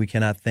 and we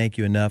cannot thank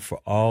you enough for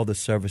all the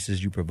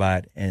services you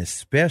provide, and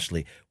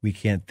especially we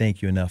can't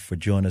thank you enough for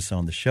joining us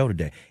on the show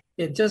today.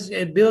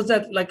 It builds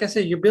that, like I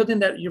said,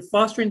 you're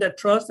fostering that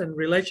trust and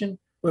relation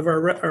with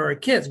our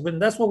kids. But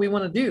that's what we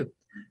want to do.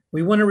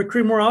 We want to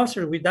recruit more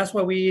officers. That's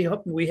why we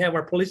have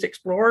our Police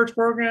Explorers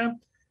program,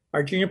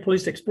 our Junior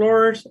Police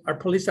Explorers, our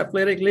Police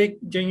Athletic League,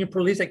 Junior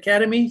Police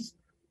Academies.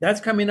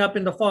 That's coming up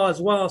in the fall as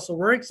well. So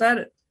we're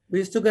excited.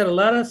 We still got a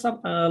lot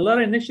of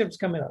initiatives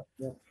coming up.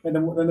 Yeah. And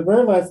the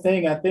very last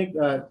thing, I think,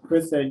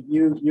 Chris, that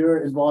you're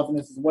involved in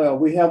this as well.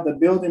 We have the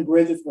Building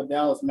Bridges with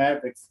Dallas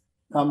Mavericks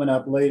coming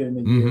up later in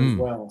the year as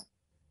well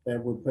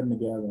that we're putting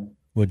together.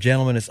 Well,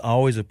 gentlemen, it's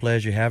always a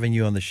pleasure having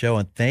you on the show,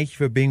 and thank you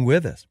for being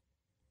with us.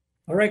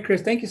 All right,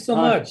 Chris, thank you so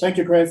much. Thank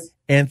you, Chris.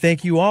 And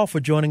thank you all for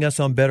joining us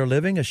on Better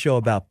Living, a show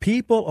about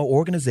people or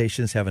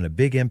organizations having a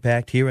big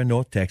impact here in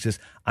North Texas.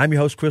 I'm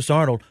your host, Chris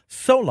Arnold.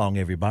 So long,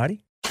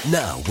 everybody.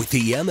 Now, with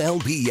the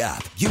MLB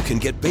app, you can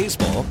get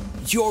baseball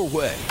your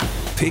way.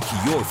 Pick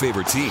your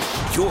favorite team,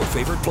 your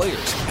favorite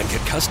players, and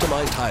get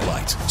customized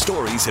highlights,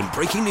 stories, and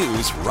breaking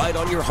news right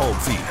on your home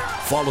feed.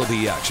 Follow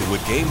the action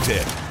with Game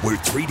 10, where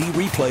 3D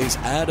replays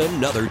add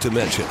another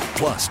dimension.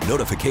 Plus,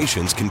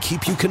 notifications can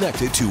keep you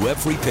connected to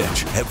every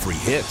pitch, every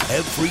hit,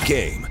 every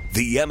game.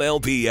 The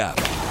MLB app.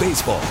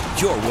 Baseball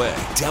your way.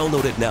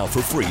 Download it now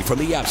for free from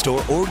the App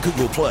Store or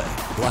Google Play.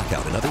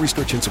 Blackout and other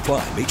restrictions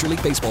apply. Major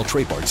League Baseball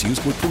trademarks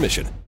used with permission.